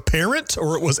it was a parent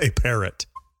or it was a parrot?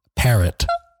 Parrot.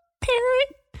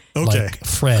 Parrot? Okay. Like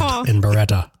Fred and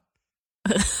Beretta.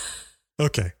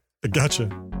 Okay. I gotcha.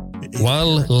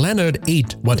 While Leonard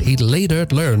ate what he later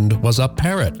learned was a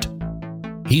parrot,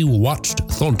 he watched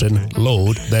Thornton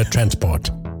load their transport.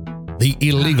 The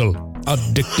illegal,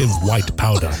 addictive white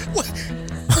powder.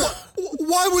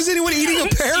 Why was anyone eating a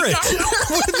parrot?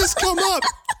 When did this come up?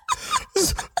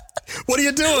 What are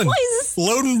you doing?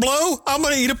 Load and blow? I'm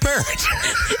going to eat a parrot.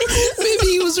 Maybe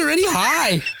he was already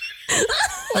high.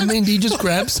 I mean, did he just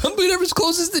grab somebody whatever's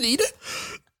closest and eat it?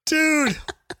 Dude,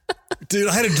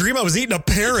 I had a dream I was eating a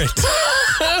parrot.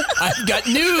 I've got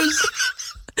news.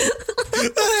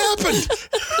 That happened.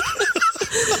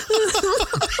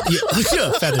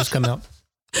 Yeah, feathers come out.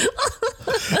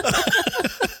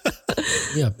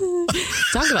 Yeah.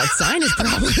 Talk about sinus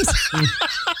problems.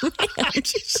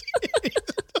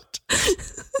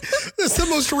 That's the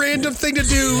most random thing to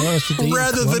do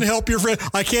rather than help your friend.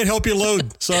 I can't help you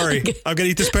load. Sorry. I've got to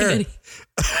eat this parrot.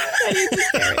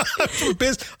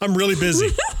 I'm really busy.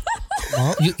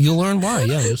 Well, you'll learn why.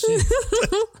 Yeah, you'll see.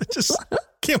 It just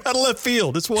came out of left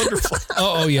field. It's wonderful.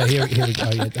 Oh yeah. Here we go.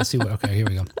 Yeah, let's see what. Okay, here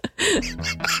we go.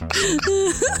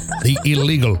 The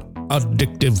illegal,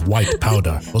 addictive white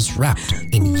powder was wrapped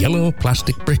in yellow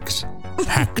plastic bricks,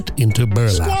 packed into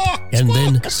burlap, and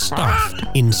then stuffed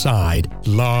inside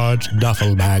large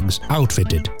duffel bags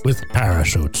outfitted with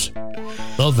parachutes.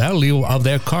 The value of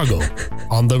their cargo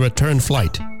on the return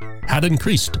flight had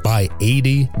increased by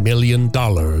 $80 million,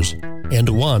 and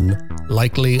one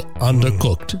likely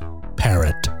undercooked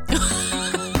parrot.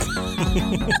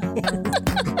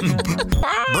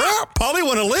 Bruh, Polly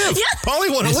want to live. Polly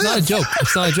want to live. It's not a joke.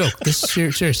 It's not a joke. This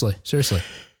is seriously.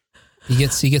 He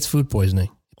gets food poisoning.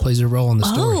 It plays a role in the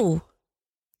story. Oh.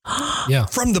 Yeah.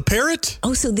 From the parrot?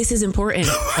 Oh, so this is important.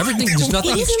 Everything. There's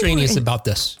nothing It is extraneous important. about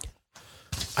this.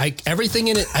 Everything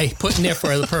in it I put in there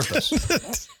for a purpose.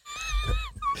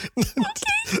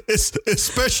 It's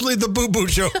especially the boo-boo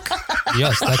joke.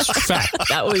 Yes, that's fact.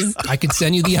 That was. I could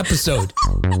send you the episode.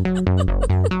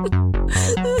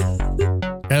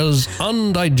 As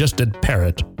undigested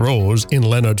parrot rose in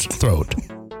Leonard's throat,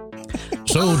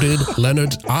 so did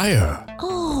Leonard's ire.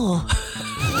 Oh.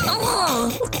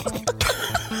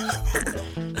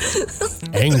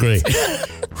 Angry,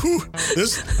 Whew,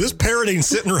 this parrot ain't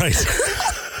sitting right.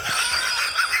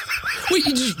 Wait,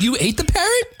 you ate the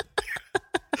parrot?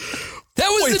 That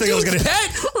was What, the you think I was dude's gonna-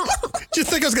 pet? Do you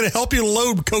think I was going to help you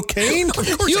load cocaine? Of course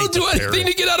You I don't ate do the anything parrot.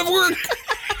 to get out of work.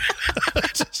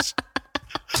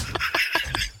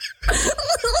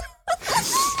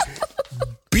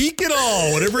 Beak and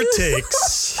all, whatever it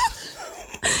takes.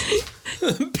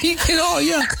 Peek and all,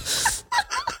 yeah.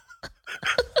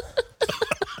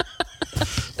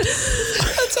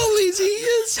 That's how lazy he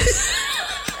is.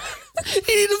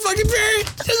 He needs a fucking parrot.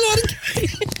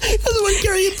 Doesn't want to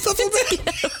carry himself over.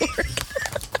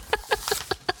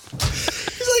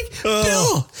 He's like,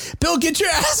 Bill, get your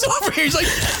ass over here. He's like,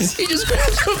 he just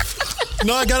grabs him.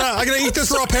 No, I gotta eat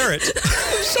this raw parrot.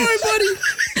 Sorry, buddy.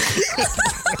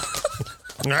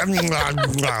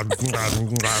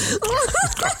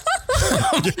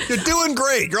 You're doing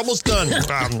great. You're almost done.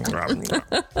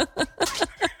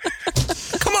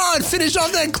 Come on, finish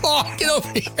off that claw. Get over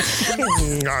here.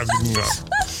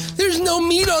 There's no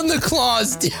meat on the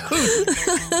claws, dude.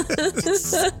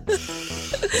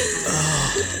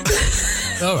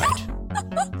 All right.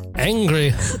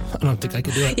 angry. I don't think I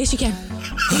could do it. Yes, you can.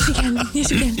 Yes, you can. Yes,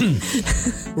 you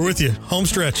can. We're with you. Home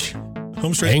stretch.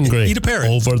 Home stretch. Angry Eat a parrot.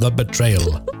 over the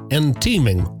betrayal and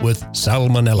teeming with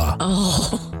salmonella.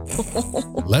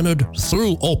 Leonard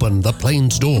threw open the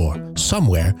plane's door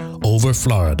somewhere over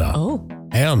Florida. Oh,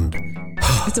 And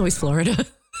it's always Florida.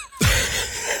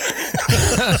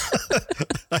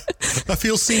 I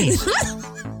feel seen.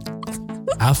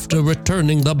 after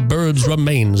returning the bird's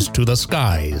remains to the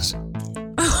skies,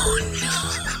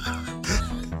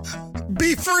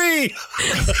 Be free.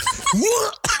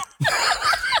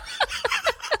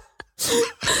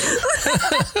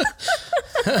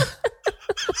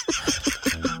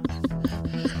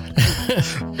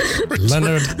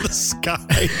 Leonard to the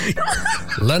sky.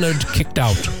 Leonard kicked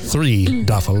out 3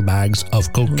 duffel bags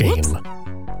of cocaine.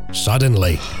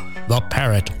 Suddenly, the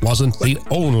parrot wasn't the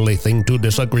only thing to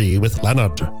disagree with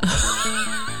Leonard.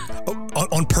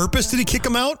 On purpose, did he kick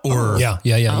him out? Or Yeah.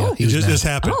 It just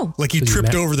happened. Oh. Like he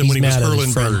tripped over them when he was mad at hurling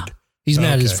his friend. bird. He's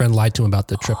mad Okay. his friend lied to him about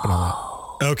the trip and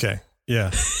all Okay.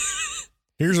 Yeah.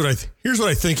 Here's what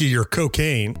I think of your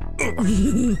cocaine.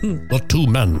 The 2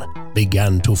 men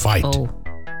began to fight. Oh.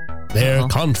 Their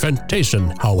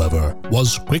confrontation, however,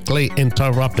 was quickly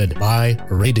interrupted by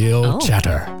radio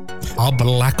chatter. A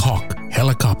Black Hawk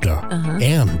helicopter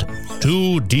and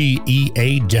 2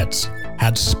 DEA jets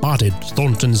had spotted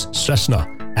Thornton's Cessna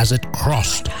as it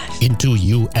crossed into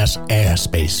U.S.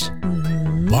 airspace.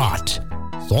 But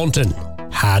Thornton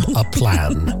had a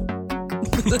plan.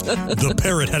 The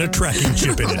parrot had a tracking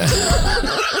chip in it.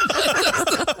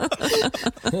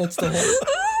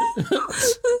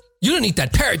 You didn't eat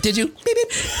that parrot, did you? Beep, beep.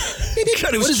 Beep, beep.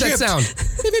 God, it was What does that chipped. sound?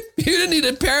 Beep, beep. You didn't eat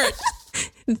a parrot.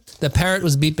 The parrot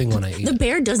was beeping when I ate The it.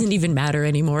 bear doesn't even matter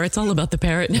anymore. It's all about the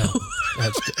parrot now.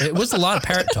 It was a lot of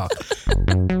parrot talk.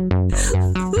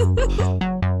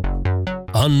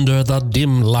 Under the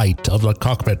dim light of the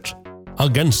cockpit,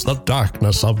 against the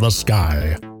darkness of the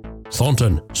sky,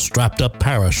 Thornton strapped a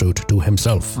parachute to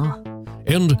himself.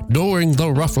 And during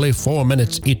the roughly 4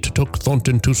 minutes it took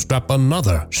Thornton to strap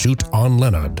another chute on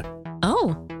Leonard,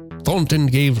 Oh. Thornton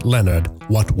gave Leonard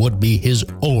what would be his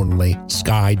only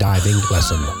skydiving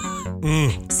lesson.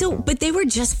 So, but they were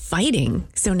just fighting.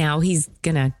 So now he's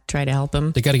going to try to help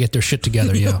him. They got to get their shit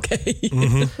together, yeah. Okay.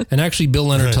 And actually, Bill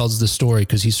Leonard tells the story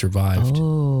because he survived.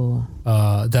 Oh.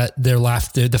 That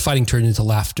the fighting turned into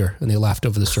laughter, and they laughed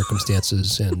over the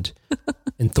circumstances. And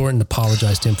Thornton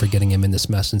apologized to him for getting him in this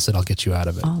mess and said, "I'll get you out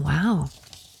of it." Oh, wow.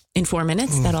 In 4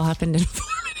 minutes? That all happened in 4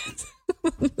 minutes.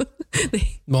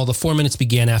 Well, the 4 minutes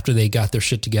began after they got their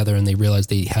shit together and they realized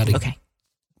they had to Okay.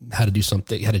 how to do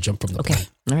something, had to jump from the Okay. plane.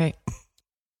 All right.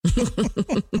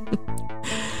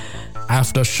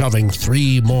 After shoving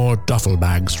 3 more duffel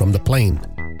bags from the plane,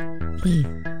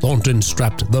 Thornton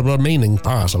strapped the remaining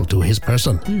parcel to his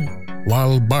person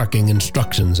while barking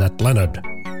instructions at Leonard.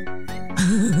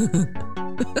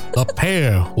 The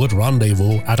pair would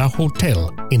rendezvous at a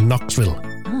hotel in Knoxville.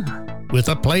 With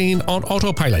the plane on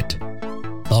autopilot,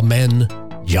 the men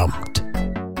jumped. All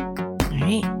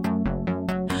right.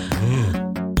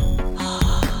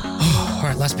 All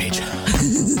right, last page.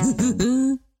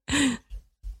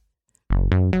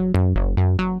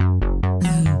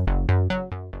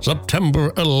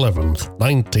 September 11th,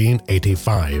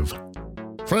 1985.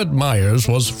 Fred Myers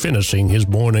was finishing his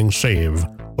morning shave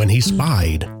when he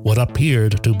spied what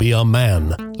appeared to be a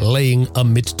man laying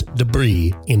amidst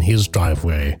debris in his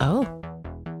driveway. Oh.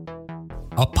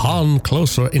 Upon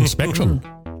closer inspection,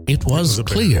 it was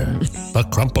clear the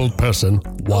crumpled person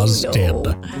was dead.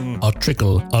 A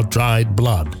trickle of dried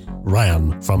blood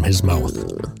ran from his mouth.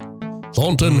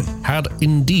 Thornton had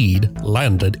indeed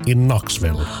landed in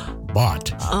Knoxville,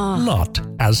 but not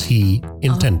as he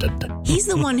intended. He's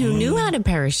the one who knew how to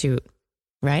parachute,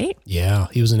 right? Yeah,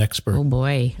 he was an expert. Oh,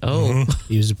 boy. Oh.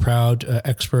 He was a proud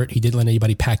expert. He didn't let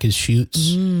anybody pack his chutes.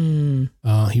 He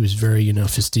was very,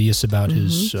 fastidious about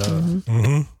his.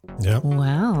 Yeah.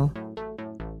 Wow.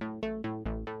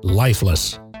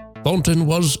 Lifeless, Thornton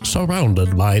was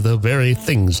surrounded by the very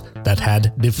things that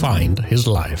had defined his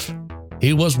life.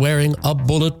 He was wearing a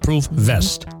bulletproof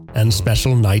vest and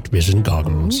special night vision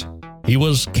goggles. He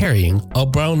was carrying a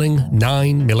Browning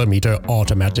 9mm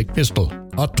automatic pistol,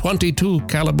 a .22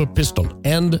 caliber pistol,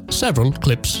 and several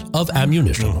clips of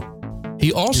ammunition.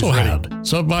 He also had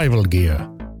survival gear,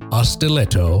 a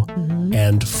stiletto,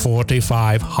 and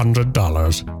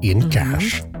 $4,500 in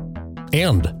cash,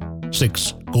 and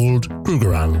 6 gold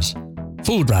Krugerrands,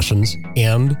 food rations,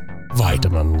 and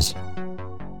vitamins.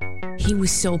 He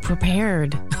was so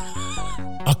prepared.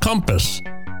 A compass,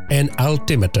 an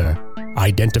altimeter,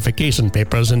 identification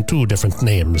papers in 2 different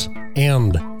names,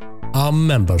 and a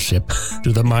membership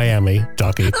to the Miami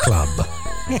Jockey Club,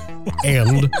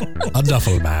 and a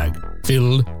duffel bag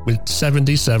filled with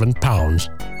 77 pounds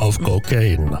of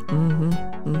cocaine.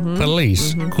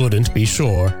 Police couldn't be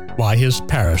sure why his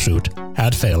parachute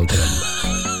had failed him.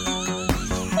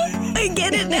 I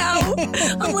get it now.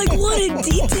 I'm like, what a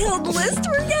detailed list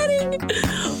we're getting.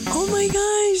 Oh my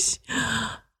gosh.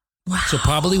 Wow. So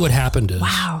probably what happened is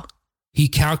Wow. he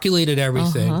calculated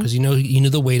everything because he knew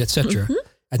the weight, etc.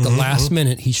 At the last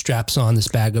minute, he straps on this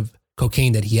bag of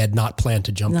cocaine that he had not planned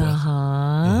to jump with.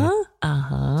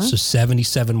 So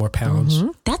 77 more pounds.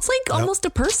 That's like almost a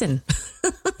person.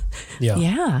 Yeah.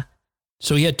 Yeah.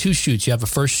 So he had 2 chutes. You have a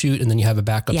first chute and then you have a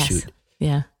backup Yes. chute.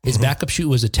 Yeah. His backup chute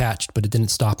was attached, but it didn't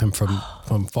stop him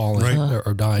from falling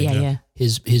or dying. Yeah.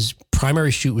 His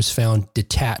primary chute was found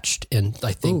detached, and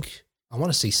I think I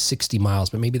want to say 60 miles,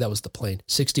 but maybe that was the plane.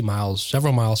 60 miles,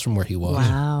 several miles from where he was.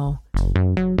 Wow.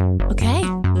 Okay.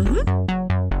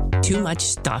 Too much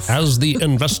stuff. As the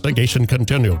investigation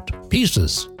continued,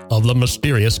 pieces of the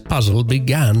mysterious puzzle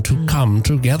began to come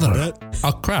together.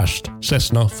 A crashed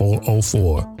Cessna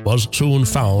 404 was soon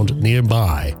found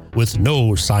nearby with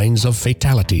no signs of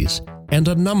fatalities and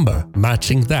a number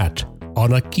matching that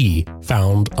on a key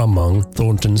found among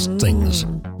Thornton's things.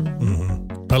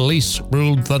 Police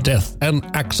ruled the death an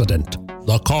accident.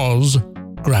 The cause,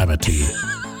 gravity.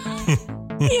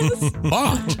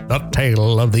 But the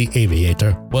tale of the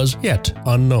aviator was yet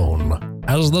unknown.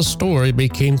 As the story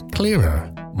became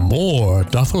clearer, more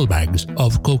duffel bags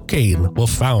of cocaine were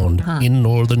found in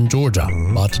northern Georgia,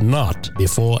 but not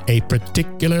before a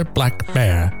particular black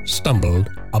bear stumbled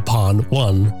upon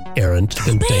one errant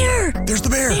container. Bear! There's the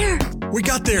bear. We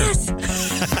got there. Yes.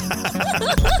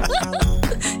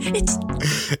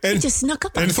 It just snuck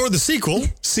up on And us. for the sequel,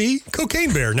 see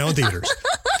Cocaine Bear now in theaters.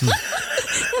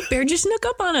 That bear just snuck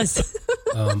up on us.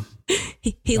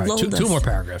 He All right, lulled us. two more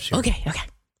paragraphs here. Okay.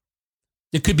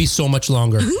 It could be so much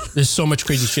longer. There's so much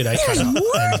crazy shit I There's cut out.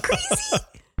 more crazy.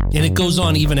 And it goes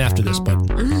on even after this, but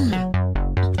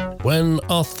When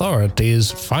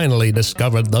authorities finally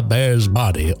discovered the bear's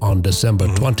body on December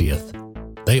 20th,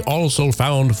 they also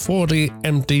found 40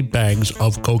 empty bags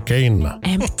of cocaine.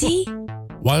 Empty?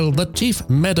 While the chief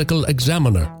medical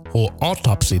examiner who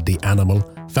autopsied the animal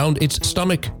found its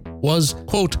stomach was,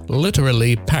 quote,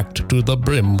 literally packed to the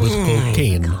brim with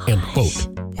cocaine, end quote.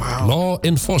 Law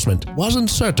enforcement wasn't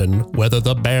certain whether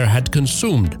the bear had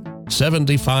consumed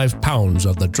 75 pounds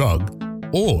of the drug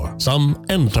or some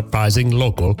enterprising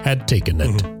local had taken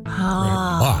it.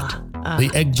 But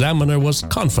the examiner was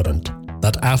confident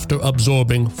that after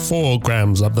absorbing 4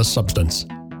 grams of the substance,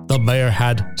 the bear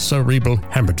had cerebral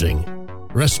hemorrhaging,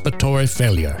 respiratory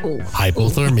failure,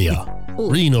 hypothermia,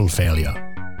 renal failure,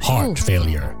 heart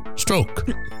failure, stroke,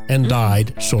 and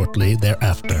died shortly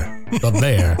thereafter. The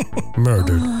bear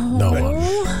murdered no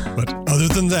one. But other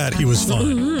than that, he was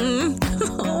fine.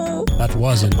 that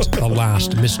wasn't the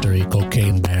last mystery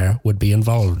Cocaine Bear would be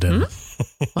involved in.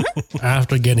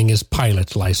 After getting his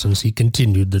pilot's license, he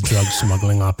continued the drug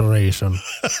smuggling operation.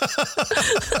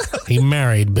 He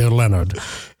married Bill Leonard.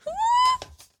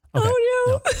 Okay, Oh,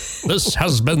 no. This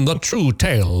has been the true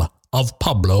tale of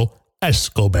Pablo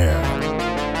Escobar.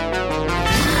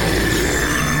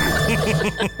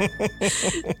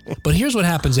 But here's what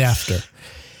happens after.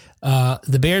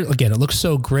 The bear, again, it looks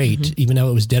so great, even though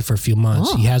it was dead for a few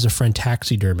months. He has a friend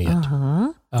taxidermy it.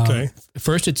 Okay.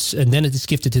 First, and then it's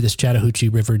gifted to this Chattahoochee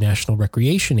River National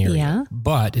Recreation Area. Yeah.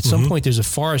 But at some point, there's a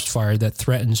forest fire that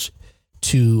threatens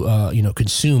to,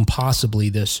 consume possibly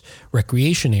this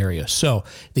recreation area. So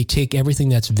they take everything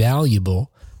that's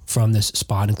valuable from this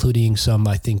spot, including some,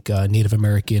 I think, Native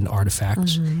American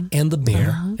artifacts and the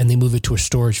bear, and they move it to a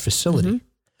storage facility.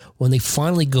 When they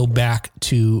finally go back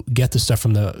to get the stuff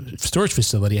from the storage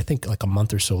facility, I think like a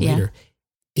month or so later,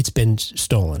 it's been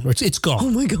stolen, or it's gone. Oh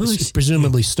my gosh. It's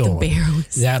presumably stolen. The bear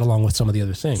was That along with some of the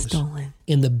other things. stolen.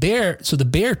 And the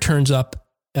bear turns up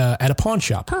at a pawn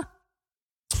shop.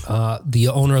 The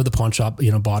owner of the pawn shop,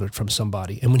 bought it from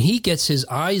somebody. And when he gets his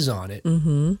eyes on it,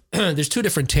 there's two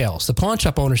different tales. The pawn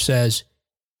shop owner says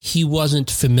he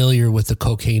wasn't familiar with the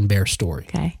Cocaine Bear story.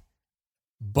 Okay.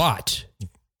 But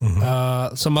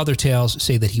some other tales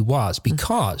say that he was,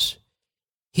 because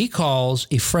he calls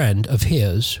a friend of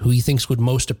his who he thinks would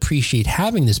most appreciate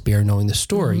having this bear knowing the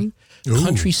story,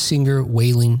 country singer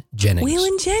Waylon Jennings.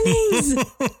 Waylon Jennings.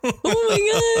 Oh my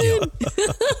God.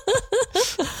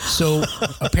 So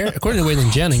according to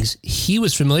Waylon Jennings, he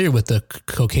was familiar with the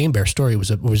Cocaine Bear story.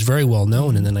 It was very well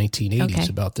known in the 1980s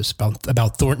about this,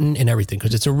 about Thornton and everything,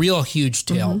 because it's a real huge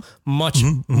tale, much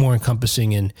more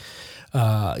encompassing in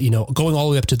going all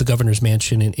the way up to the governor's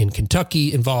mansion in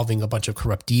Kentucky, involving a bunch of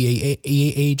corrupt DEA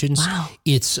agents. Wow.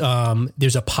 It's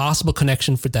there's a possible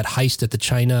connection for that heist at the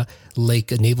China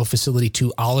Lake Naval Facility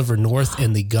to Oliver North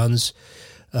and the guns,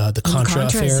 the Contra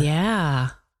affair. Yeah.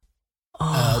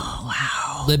 Oh,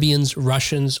 wow. Libyans,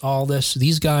 Russians, all this.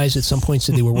 These guys at some point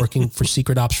said they were working for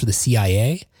secret ops for the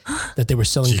CIA, that they were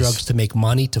selling drugs to make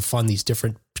money to fund these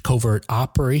different covert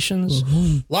operations.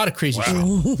 A lot of crazy shit.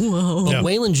 But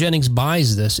Waylon Jennings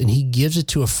buys this and he gives it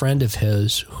to a friend of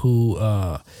his who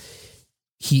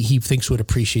he thinks would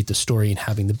appreciate the story and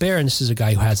having the bear. And this is a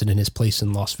guy who has it in his place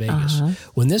in Las Vegas.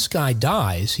 When this guy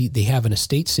dies, they have an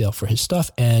estate sale for his stuff,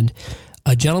 and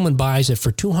A gentleman buys it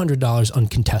for $200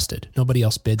 uncontested. Nobody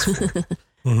else bids for it.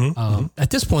 At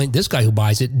this point, this guy who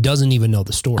buys it doesn't even know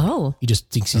the story. Oh. He just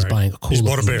thinks he's buying a cool He's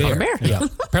bought a looking bear. bear. Yeah.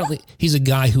 Apparently, he's a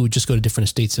guy who would just go to different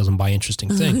estate sales and buy interesting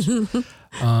things.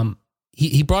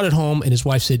 He brought it home, and his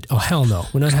wife said, "Oh, hell no,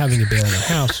 we're not having a bear in our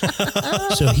house."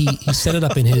 So he set it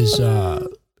up in his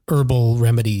herbal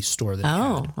remedy store that he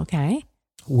had, okay.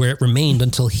 where it remained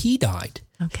until he died.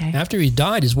 Okay. After he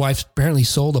died, his wife apparently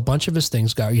sold a bunch of his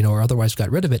things, or otherwise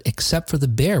got rid of it, except for the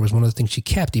bear was one of the things she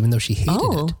kept, even though she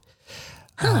hated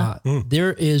it.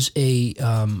 There is a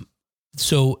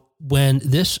so when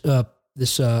this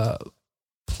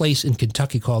place in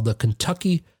Kentucky called the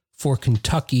Kentucky for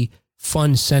Kentucky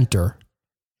Fun Center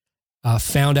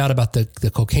found out about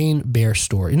the cocaine bear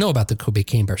story. You know about the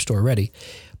cocaine bear story already,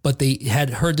 but they had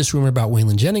heard this rumor about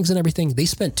Waylon Jennings and everything. They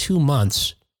spent 2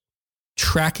 months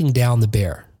tracking down the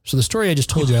bear. So the story I just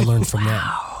told you, I learned from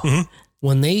them.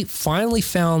 When they finally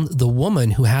found the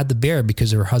woman who had the bear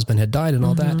because her husband had died and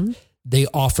all that, they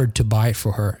offered to buy it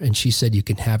for her. And she said, you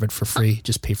can have it for free.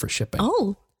 Just pay for shipping.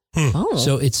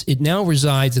 So it now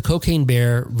resides, the cocaine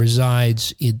bear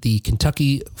resides in the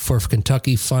Kentucky for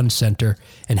Kentucky Fun Center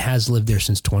and has lived there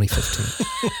since 2015.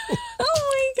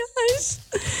 Oh my gosh.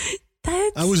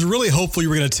 I was really hopeful you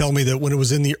were going to tell me that when it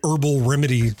was in the herbal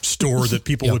remedy store that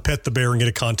people would pet the bear and get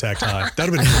a contact high. That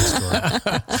would have been a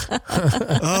great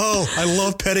story. Oh, I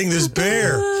love petting this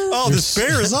bear. Oh, this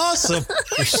bear is awesome.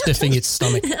 You're sniffing its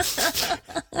stomach.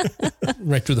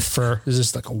 Right through the fur. There's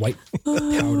just like a white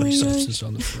powdery substance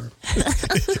on the fur.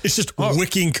 It's just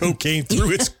wicking cocaine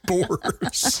through its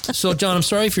pores. So, John, I'm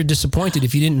sorry if you're disappointed.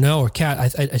 If you didn't know, or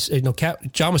Kat, I know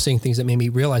John was saying things that made me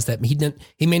realize that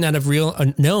he may not have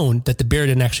known that the bear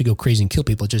didn't actually go crazy and kill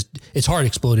people. Its heart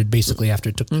exploded basically after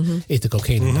it ate the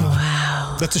cocaine. And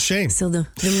Wow. That's a shame. So the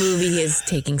movie is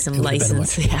taking some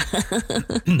license.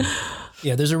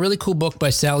 Yeah, there's a really cool book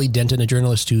by Sally Denton, a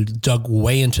journalist who dug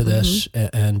way into this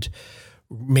and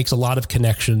makes a lot of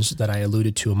connections that I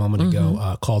alluded to a moment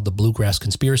ago, called The Bluegrass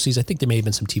Conspiracies. I think there may have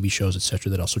been some TV shows, et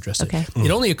cetera, that also addressed it.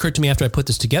 It only occurred to me after I put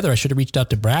this together, I should have reached out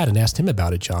to Brad and asked him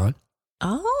about it, John.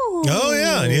 Oh,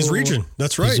 yeah, in his region.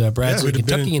 That's right. Brad's in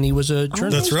Kentucky, and he was a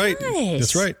journalist. That's right. Gosh.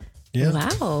 That's right. Yeah.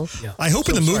 Wow. Yeah. I hope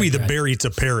in the movie the bear eats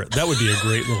a parrot. That would be a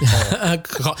great little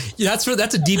call.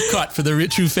 That's a deep cut for the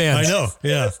true fans. I know.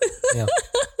 Yeah. Yeah.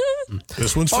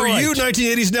 This one's for you,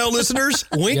 1980s Now listeners.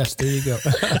 Wink. Yes, there you go.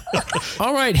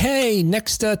 All right. Hey,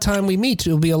 next time we meet,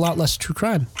 it'll be a lot less true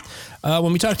crime.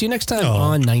 When we talk to you next time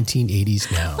on 1980s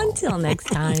Now. Until next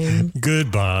time.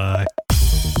 Goodbye.